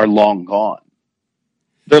courting are long gone.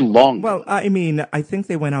 They're long. Well, I mean, I think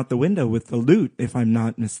they went out the window with the lute, if I'm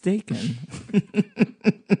not mistaken.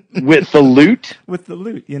 With the lute? With the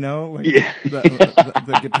lute, like yeah.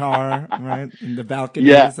 the guitar, right? And the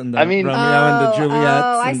balconies and the Romeo and the Juliet.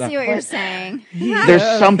 Oh, I see what you're saying.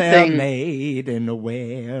 There's something made and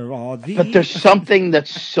where are these? But there's something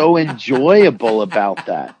that's so enjoyable about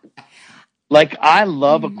that. Like, I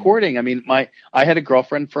love courting. I mean, I had a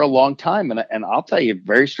girlfriend for a long time, and I'll tell you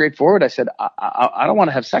very straightforward. I said, I don't want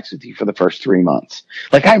to have sex with you for the first 3 months.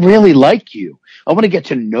 Like, I really like you. I want to get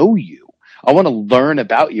to know you. I want to learn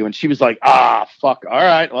about you. And she was like, fuck. All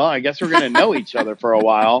right. Well, I guess we're going to know each other for a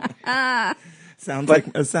while. Sounds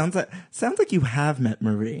like you have met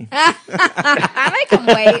Marie. I make them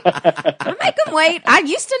wait. I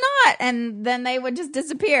used to not, and then they would just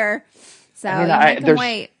disappear. So you make them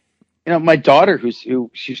wait. My daughter,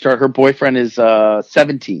 her boyfriend is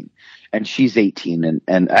 17 and she's 18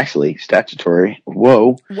 and actually statutory.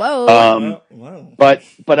 Whoa. Whoa. But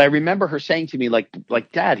I remember her saying to me, like,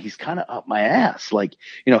 Dad, he's kind of up my ass. Like,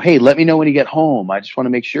 hey, let me know when you get home. I just want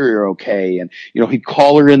to make sure you're okay. And, he'd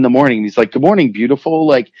call her in the morning. And he's like, good morning, beautiful.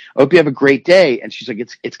 Like, I hope you have a great day. And she's like,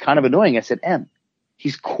 it's kind of annoying. I said,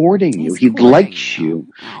 he's courting you. He likes you.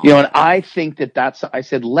 And I think I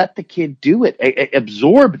said, let the kid do it.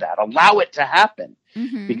 Absorb that. Allow it to happen.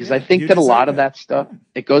 Mm-hmm. Because I think that a lot of that stuff,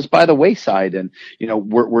 it goes by the wayside. And,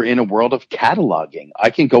 we're in a world of cataloging. I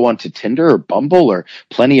can go onto Tinder or Bumble or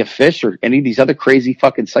Plenty of Fish or any of these other crazy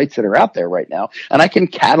fucking sites that are out there right now. And I can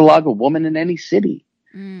catalog a woman in any city.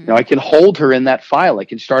 I can hold her in that file. I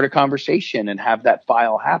can start a conversation and have that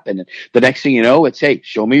file happen. And the next thing you know, it's, hey,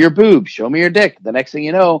 show me your boob, show me your dick. The next thing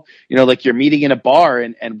you know, like you're meeting in a bar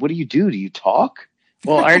and what do? Do you talk?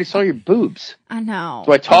 Well, I already saw your boobs. I know.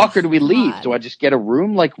 Do I talk or do we leave? God. Do I just get a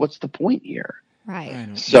room? Like, what's the point here? Right.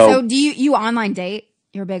 So do you online date?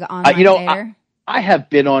 You're a big online dater? I have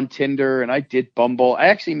been on Tinder and I did Bumble. I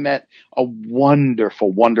actually met a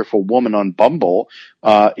wonderful, wonderful woman on Bumble,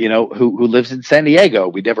 who lives in San Diego.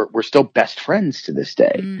 We're still best friends to this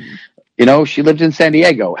day. She lived in San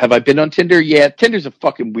Diego. Have I been on Tinder? Yeah. Tinder's a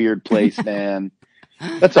fucking weird place, man.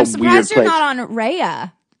 That's a weird place. I'm surprised you're not on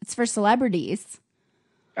Raya. It's for celebrities.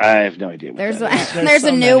 I have no idea. There's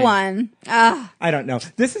a new one. I don't know.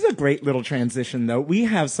 This is a great little transition, though. We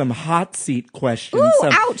have some hot seat questions. Ooh,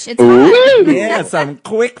 ouch! It's hot. Yeah, some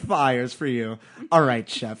quick fires for you. All right,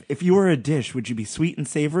 Chef. If you were a dish, would you be sweet and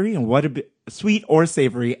savory? And sweet or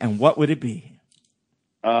savory? And what would it be?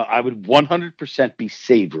 I would 100% be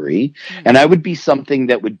savory, and I would be something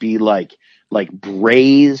that would be like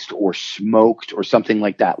braised or smoked or something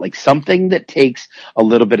like that. Like something that takes a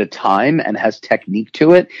little bit of time and has technique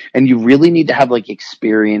to it, and you really need to have like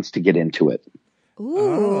experience to get into it. Ooh.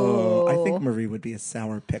 Oh, I think Marie would be a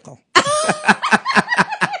sour pickle.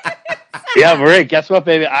 Yeah, Marie, guess what,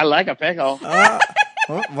 baby? I like a pickle.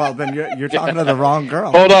 Well, then you're talking to the wrong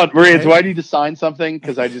girl. Hold on, Maria, do I need to sign something?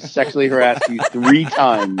 Because I just sexually harassed you 3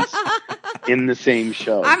 times in the same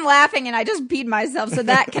show. I'm laughing and I just peed myself. So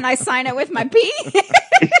can I sign it with my pee?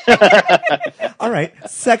 All right.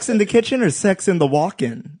 Sex in the kitchen or sex in the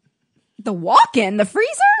walk-in? The walk-in? The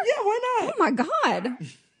freezer? Yeah, why not? Oh, my God.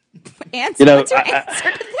 What's your answer to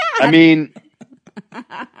that? I mean,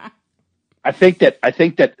 I think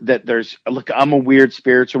that there's, look, I'm a weird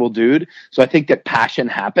spiritual dude, so I think that passion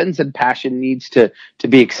happens and passion needs to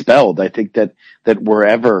be expelled. I think that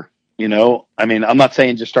wherever, I mean, I'm not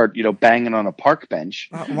saying just start, banging on a park bench,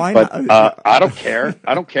 why but not? I don't care.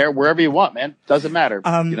 I don't care. Wherever you want, man. Doesn't matter.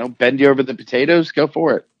 Bend you over the potatoes, go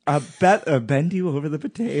for it. Bend you over the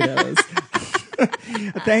potatoes.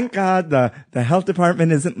 Thank God the health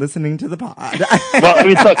department isn't listening to the pod. Well, I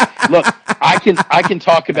mean, look, I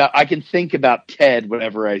can think about Ted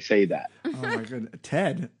whenever I say that. Oh my goodness.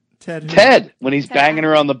 Ted, when he's banging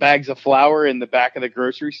around the bags of flour in the back of the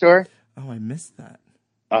grocery store. Oh, I missed that.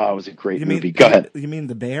 Oh, it was a great movie. Go ahead. You mean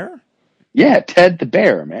the bear? Yeah, Ted the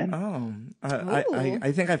bear, man. Oh,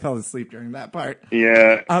 I think I fell asleep during that part.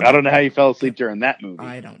 Yeah, I don't know how you fell asleep during that movie.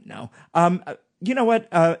 I don't know. You know what?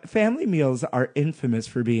 Family meals are infamous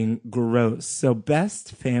for being gross. So,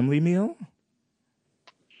 best family meal?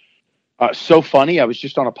 So funny. I was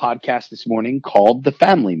just on a podcast this morning called The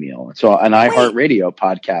Family Meal. It's an iHeartRadio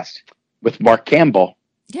podcast with Mark Campbell.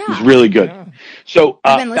 Yeah. It was really good. Yeah. So,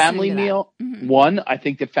 I've been listening family to that. meal, Mhm. one, I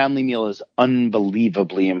think the family meal is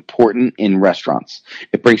unbelievably important in restaurants.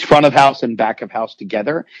 It brings front of house and back of house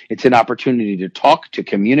together. It's an opportunity to talk, to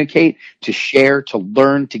communicate, to share, to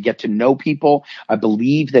learn, to get to know people. I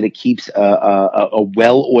believe that it keeps a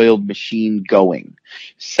well-oiled machine going.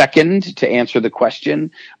 Second, to answer the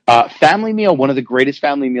question, family meal, one of the greatest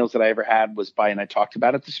family meals that I ever had was and I talked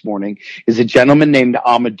about it this morning, is a gentleman named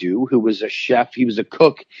Amadou, who was a chef. He was a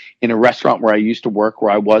cook in a restaurant where I used to work,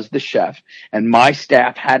 where I was the chef, and my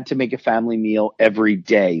staff had to make a family meal every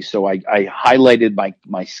day. So I highlighted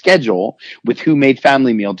my schedule with who made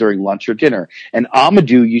family meal during lunch or dinner. And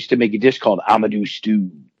Amadou used to make a dish called Amadou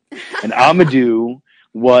stew. And Amadou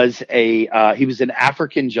was he was an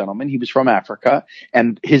African gentleman. He was from Africa,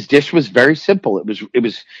 and his dish was very simple. It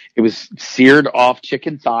was seared off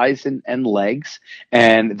chicken thighs and legs,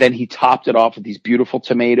 and then he topped it off with these beautiful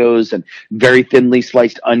tomatoes and very thinly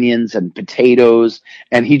sliced onions and potatoes,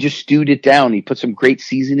 and he just stewed it down. He put some great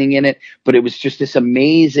seasoning in it, but it was just this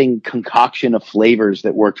amazing concoction of flavors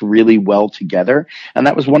that worked really well together, and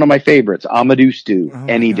that was one of my favorites, Amadou stew,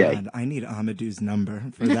 any day. I need Amadou's number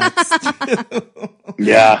for that stew.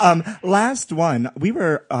 Yeah. Last one. We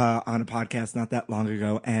were on a podcast not that long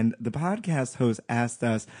ago, and the podcast host asked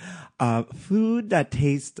us food that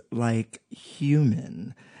tastes like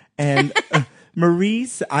human. And Marie,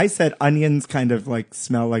 I said onions kind of like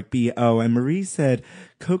smell like BO, and Marie said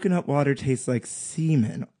coconut water tastes like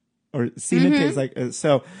semen, or semen tastes like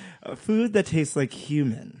food that tastes like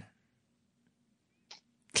human.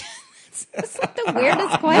 That's like the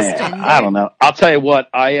weirdest question. Man, I don't know. I'll tell you what.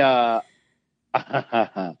 I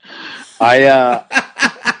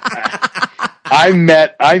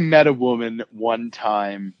met a woman one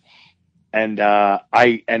time, and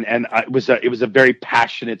it was a very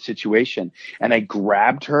passionate situation, and I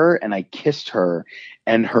grabbed her and I kissed her,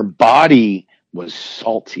 and her body was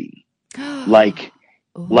salty,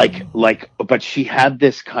 but she had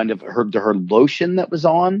this kind of her lotion that was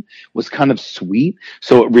on was kind of sweet.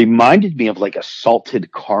 So it reminded me of like a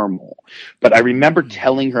salted caramel. But I remember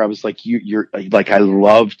telling her, I was like, you're like, I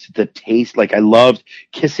loved the taste. Like I loved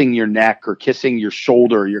kissing your neck or kissing your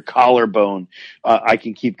shoulder, your collarbone. I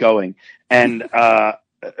can keep going. And,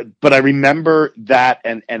 but I remember that,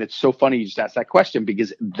 and it's so funny you just asked that question,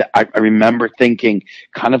 because I remember thinking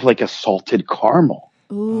kind of like a salted caramel.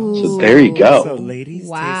 Ooh. So there you go. So ladies taste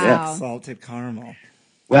like salted caramel.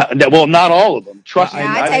 Well, not all of them. Trust me.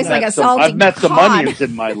 I taste like a salty I've met some cod. onions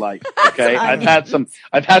in my life. Okay, I've had some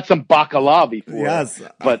bacala before. Yes,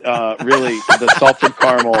 but really, the salted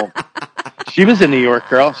caramel. She was a New York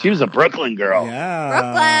girl. She was a Brooklyn girl. Yeah,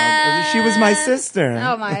 Brooklyn. She was my sister.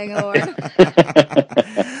 Oh my Lord.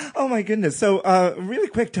 Oh my goodness. So, really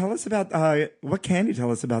quick, tell us about what can you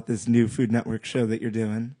tell us about this new Food Network show that you're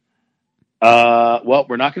doing? Well,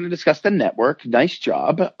 we're not going to discuss the network. Nice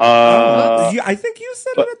job. I think you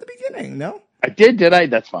said it at the beginning, no? I did I?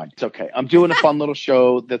 That's fine. It's okay. I'm doing a fun little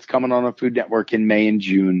show that's coming on Food Network in May and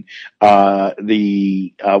June.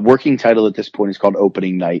 The working title at this point is called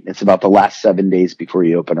Opening Night. It's about the last 7 days before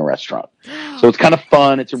you open a restaurant. So it's kind of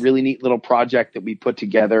fun. It's a really neat little project that we put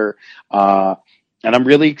together. And I'm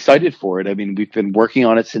really excited for it. I mean, we've been working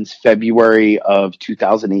on it since February of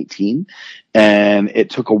 2018, and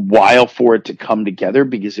it took a while for it to come together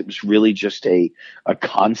because it was really just a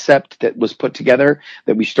concept that was put together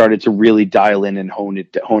that we started to really dial in and hone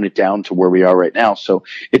it down to where we are right now. So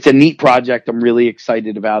it's a neat project. I'm really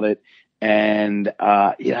excited about it. And,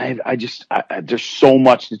 there's so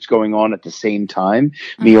much that's going on at the same time.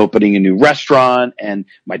 Me opening a new restaurant and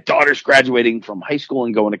my daughter's graduating from high school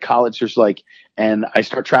and going to college. And I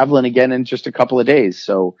start traveling again in just a couple of days.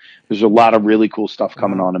 So there's a lot of really cool stuff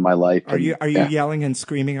coming on in my life. Are you yelling and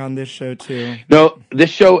screaming on this show too? No, this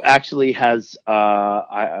show actually has,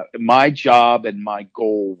 my job and my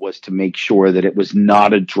goal was to make sure that it was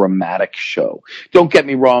not a dramatic show. Don't get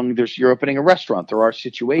me wrong. You're opening a restaurant. There are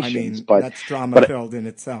situations, but that's drama filled in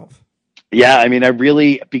itself. Yeah, I mean,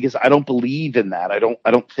 because I don't believe in that. I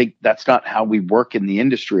don't think that's not how we work in the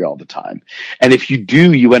industry all the time. And if you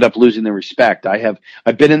do, you end up losing the respect. I've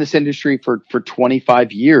been in this industry for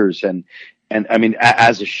 25 years and I mean,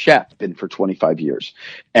 as a chef, been for 25 years.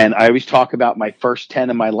 And I always talk about my first 10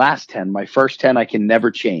 and my last 10. My first 10, I can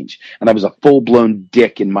never change. And I was a full-blown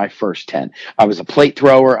dick in my first 10. I was a plate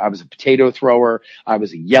thrower. I was a potato thrower. I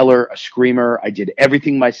was a yeller, a screamer. I did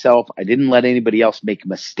everything myself. I didn't let anybody else make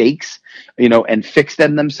mistakes, and fix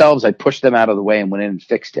them themselves. I pushed them out of the way and went in and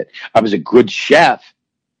fixed it. I was a good chef,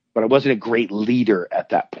 but I wasn't a great leader at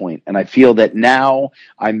that point. And I feel that now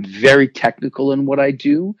I'm very technical in what I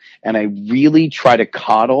do. And I really try to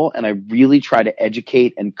coddle and I really try to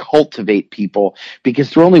educate and cultivate people because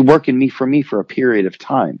they're only working for me for a period of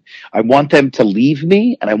time. I want them to leave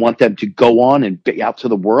me and I want them to go on and be out to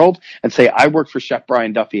the world and say, I worked for Chef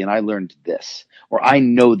Brian Duffy and I learned this, or I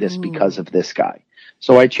know this because of this guy.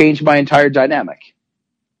 So I changed my entire dynamic.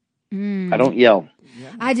 I don't yell.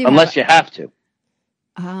 I do. Unless you have to.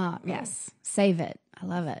 Yes. Save it. I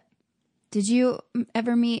love it. Did you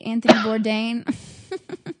ever meet Anthony Bourdain?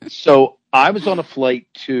 So I was on a flight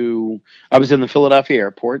I was in the Philadelphia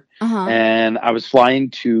airport and I was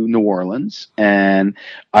flying to New Orleans and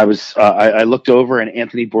I looked over and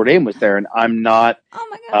Anthony Bourdain was there and I'm not, oh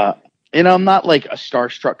my God. I'm not like a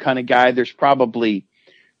starstruck kind of guy. There's probably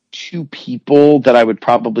two people that I would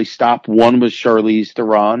probably stop. One was Charlize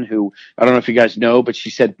Theron, who I don't know if you guys know, but she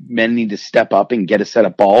said men need to step up and get a set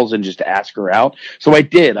of balls and just ask her out. So I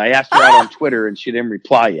did. I asked her out on Twitter and she didn't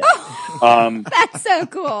reply yet. That's so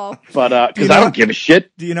cool. But because I don't give a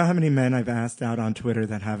shit. Do you know how many men I've asked out on Twitter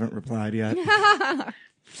that haven't replied yet?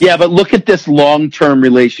 Yeah, but look at this long-term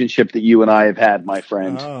relationship that you and I have had, my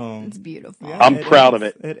friend. Oh, it's beautiful. Yeah, I'm proud of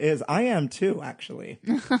it. It is. I am too, actually.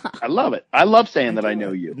 I love it. I love saying that I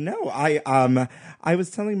know you. No, I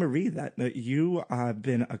was telling Marie that you have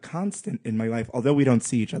been a constant in my life. Although we don't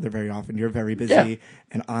see each other very often, you're very busy,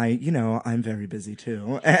 and I'm very busy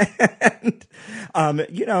too. And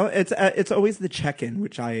it's always the check-in,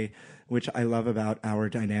 which I love about our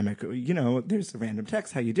dynamic. There's a random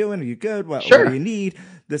text. How you doing? Are you good? What do you need?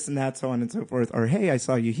 This and that, so on and so forth. Or, hey, I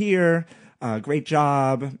saw you here. Great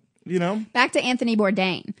job. Back to Anthony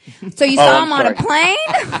Bourdain. So you saw him on a plane?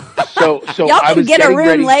 So y'all can get a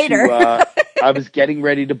room later. I was getting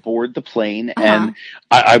ready to board the plane and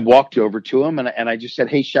I walked over to him and I just said,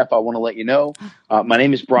 hey, chef, I want to let you know, my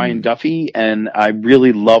name is Brian Duffy and I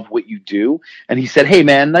really love what you do. And he said, hey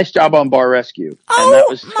man, nice job on Bar Rescue. And that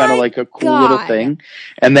was kind of like a cool little thing.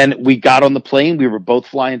 And then we got on the plane. We were both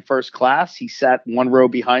flying first class. He sat one row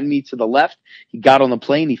behind me to the left. He got on the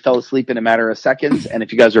plane. He fell asleep in a matter of seconds. And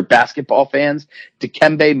if you guys are basketball fans,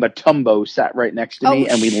 Dikembe Mutombo sat right next to me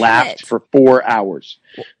and we laughed for 4 hours.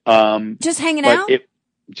 Just hanging out?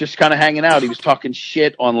 Just kind of hanging out. He was talking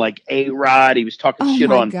shit on like A-Rod. He was talking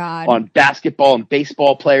shit on basketball and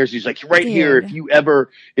baseball players. He's like, here,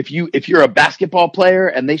 if you're a basketball player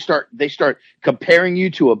and they start comparing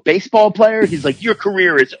you to a baseball player, he's like, your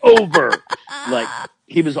career is over. Like,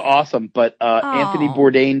 he was awesome. But Anthony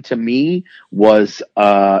Bourdain to me was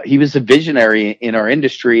he was a visionary in our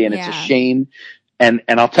industry, and it's a shame. And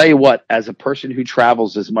I'll tell you what, as a person who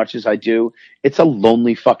travels as much as I do, it's a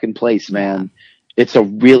lonely fucking place, man. It's a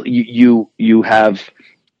real, you have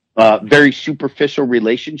very superficial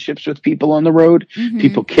relationships with people on the road.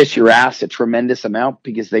 People kiss your ass a tremendous amount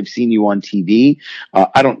because they've seen you on TV.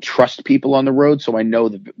 I don't trust people on the road, so I know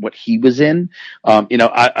what he was in. I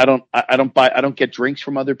don't get drinks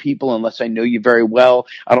from other people unless I know you very well.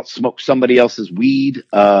 I don't smoke somebody else's weed.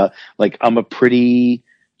 I'm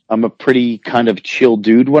a pretty kind of chill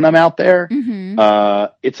dude when I'm out there.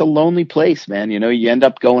 It's a lonely place, man. You end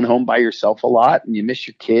up going home by yourself a lot, and you miss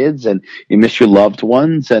your kids and you miss your loved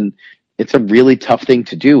ones. And it's a really tough thing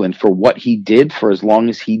to do. And for what he did, for as long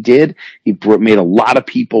as he did, he made a lot of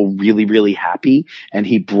people really, really happy. And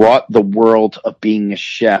he brought the world of being a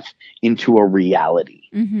chef into a reality,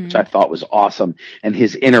 which I thought was awesome. And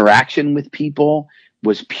his interaction with people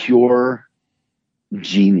was pure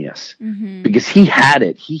genius because he had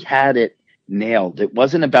it nailed. It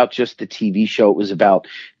wasn't about just the TV show. It was about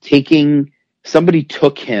somebody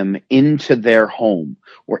took him into their home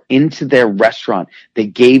or into their restaurant. They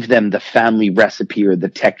gave them the family recipe or the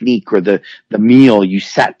technique or the meal. You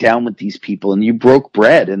sat down with these people and you broke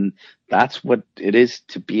bread, and that's what it is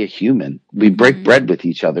to be a human. We break bread with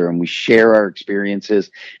each other and we share our experiences,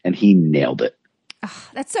 and he nailed it. Oh,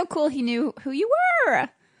 that's so cool. He knew who you were.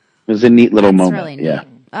 It was a neat little moment. Really neat. Yeah.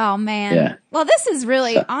 Oh, man. Yeah. Well, this is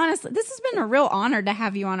really, honestly, this has been a real honor to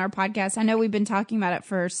have you on our podcast. I know we've been talking about it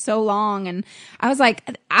for so long, and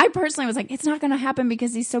I personally was like, it's not going to happen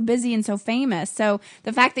because he's so busy and so famous. So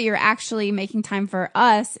the fact that you're actually making time for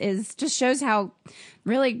us just shows how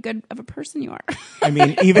really good of a person you are. I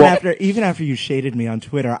mean, even after you shaded me on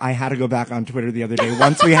Twitter, I had to go back on Twitter the other day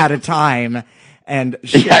once we had a time and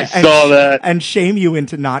I saw that and shame you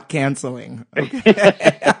into not canceling. Okay.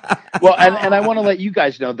 Well, and I want to let you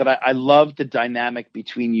guys know that I love the dynamic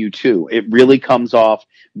between you two. It really comes off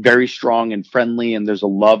very strong and friendly, and there's a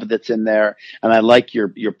love that's in there. And I like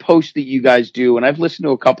your posts that you guys do. And I've listened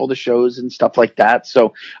to a couple of the shows and stuff like that.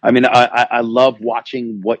 So, I mean, I love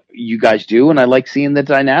watching what you guys do, and I like seeing the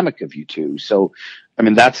dynamic of you two. So, I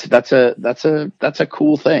mean, that's a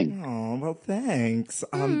cool thing. Oh, well, thanks.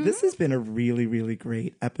 This has been a really, really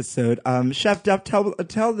great episode. Chef Duff, tell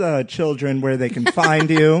the children where they can find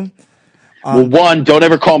you. Well, one, don't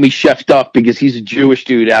ever call me Chef Duff because he's a Jewish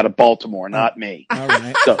dude out of Baltimore, not me. All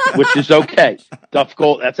right. So, which is okay.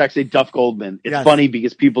 That's actually Duff Goldman. It's funny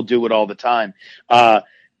because people do it all the time.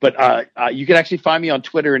 But you can actually find me on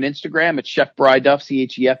Twitter and Instagram at Chef Bry Duff,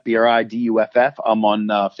 ChefBriduff. I'm on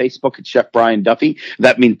Facebook at Chef Brian Duffy.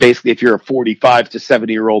 That means basically if you're a 45 to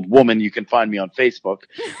 70-year-old woman, you can find me on Facebook.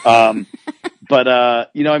 But I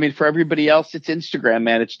mean, for everybody else, it's Instagram,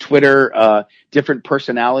 man. It's Twitter, different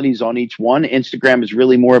personalities on each one. Instagram is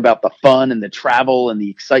really more about the fun and the travel and the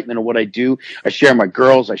excitement of what I do. I share my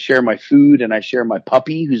girls, I share my food, and I share my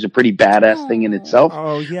puppy, who's a pretty badass thing in itself.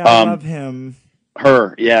 Oh, yeah, I love him.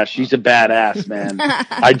 Her, yeah, she's a badass, man.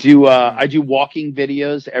 I do walking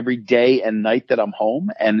videos every day and night that I'm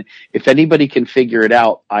home, and if anybody can figure it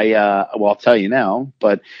out, I'll tell you now,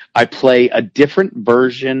 but I play a different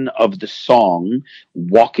version of the song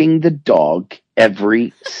 "Walking the Dog"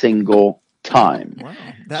 every single time.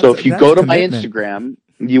 Wow. So if you go to my Instagram,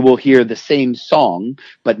 you will hear the same song,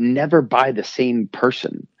 but never by the same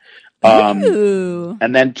person.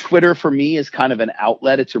 And then Twitter for me is kind of an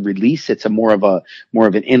outlet. It's a release. It's more of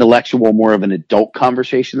an intellectual, more of an adult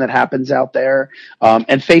conversation that happens out there. And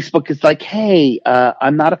Facebook is like, hey,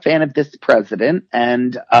 I'm not a fan of this president,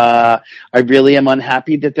 and I really am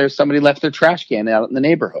unhappy that there's somebody left their trash can out in the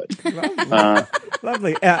neighborhood.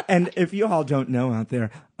 Lovely. And if you all don't know out there,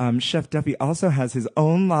 Chef Duffy also has his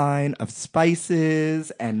own line of spices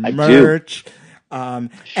and merch. And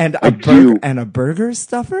a burger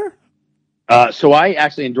stuffer. So I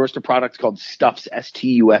actually endorsed a product called Stuff's,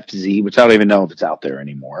 STUFZ, which I don't even know if it's out there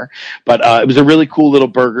anymore. But it was a really cool little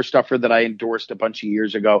burger stuffer that I endorsed a bunch of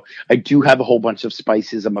years ago. I do have a whole bunch of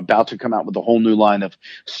spices. I'm about to come out with a whole new line of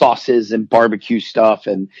sauces and barbecue stuff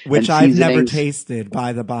which I've never tasted,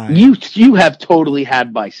 by the by. You have totally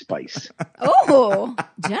had my spice. Oh,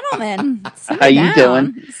 gentlemen, how you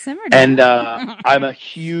doing? Simmer down. And I'm a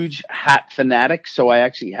huge hat fanatic, so I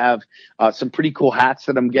actually have some pretty cool hats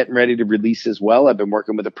that I'm getting ready to release as well. I've been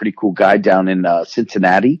working with a pretty cool guy down in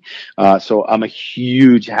Cincinnati. So I'm a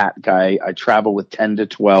huge hat guy. I travel with 10 to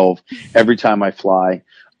 12 every time I fly.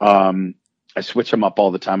 I switch them up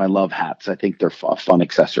all the time. I love hats. I think they're a fun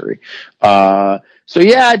accessory. So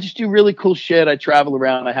yeah, I just do really cool shit. I travel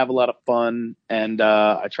around. I have a lot of fun, and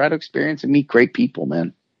I try to experience and meet great people,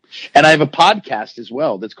 man. And I have a podcast as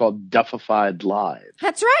well that's called Duffified Live.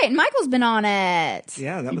 That's right. Michael's been on it.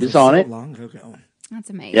 Yeah, that was so long ago. That's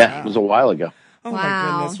amazing. Yeah, it was a while ago. Oh, wow.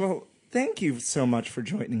 My goodness. Well, thank you so much for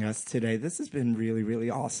joining us today. This has been really, really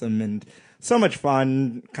awesome. And so much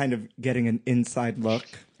fun kind of getting an inside look.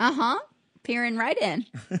 Peering right in.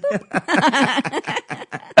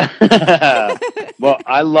 Well,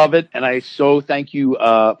 I love it, and I so thank you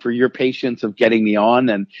for your patience of getting me on,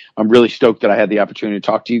 and I'm really stoked that I had the opportunity to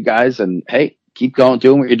talk to you guys. And hey, keep going,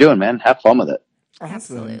 doing what you're doing, man. Have fun with it. Awesome.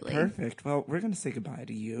 Absolutely. Perfect. Well, we're going to say goodbye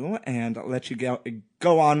to you and let you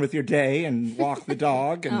go on with your day and walk the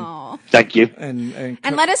dog. And, thank you. And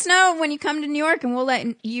let us know when you come to New York, and we'll let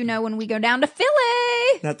you know when we go down to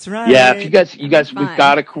Philly. That's right. Yeah, if you guys, we've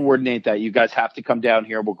got to coordinate that. You guys have to come down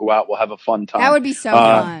here. We'll go out. We'll have a fun time. That would be so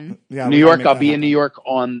fun. Yeah, New York, I'll be in New York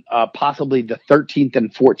on possibly the 13th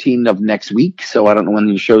and 14th of next week. So I don't know when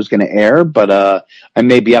the show's going to air, but I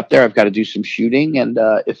may be up there. I've got to do some shooting. And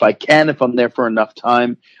if I'm there for enough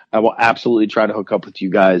time, I will absolutely try to hook up with you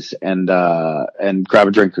guys and grab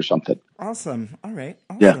a drink or something. Awesome. All right.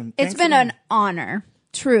 Awesome. Yeah. It's been an honor.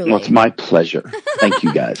 Truly. Well, it's my pleasure. Thank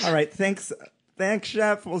you, guys. All right. Thanks,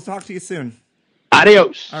 Chef. We'll talk to you soon.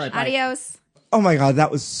 Adios. All right. Bye. Adios. Oh my God,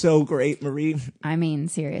 that was so great, Marie. I mean,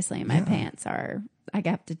 seriously, my pants are. I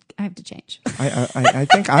have to change. I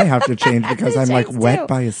think I have to change because I'm like wet too.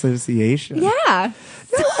 by association. Yeah.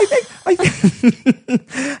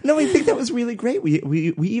 No, I think that was really great.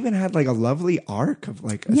 We even had like a lovely arc of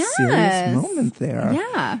like a serious moment there.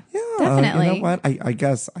 Yeah. Yeah. Definitely. You know what? I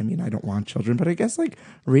guess, I mean, I don't want children, but I guess like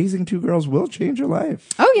raising two girls will change your life.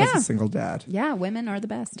 Oh, yeah. As a single dad. Yeah. Women are the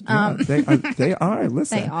best. Yeah, they are.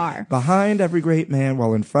 Listen. They are. Behind every great man,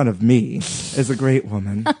 well, in front of me is a great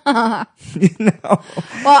woman. You know?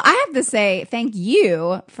 Well, I have to say thank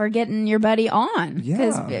you for getting your buddy on.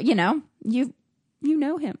 Because, you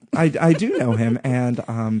know him. I do know him,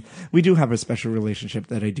 and we do have a special relationship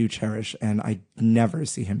that I do cherish, and I never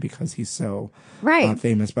see him because he's so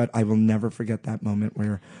famous. But I will never forget that moment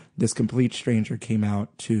where this complete stranger came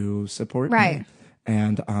out to support me.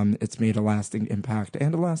 And it's made a lasting impact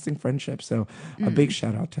and a lasting friendship. So a big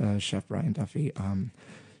shout out to Chef Brian Duffy.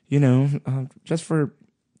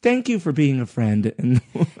 Thank you for being a friend. And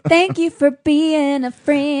thank you for being a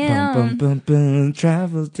friend. Boom, boom, boom, boom.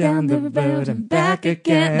 Travel down the road and back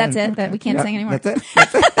again. That's it. We can't sing anymore. That's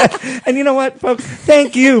it. And you know what, folks?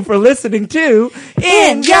 Thank you for listening to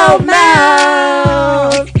In Your Mouth.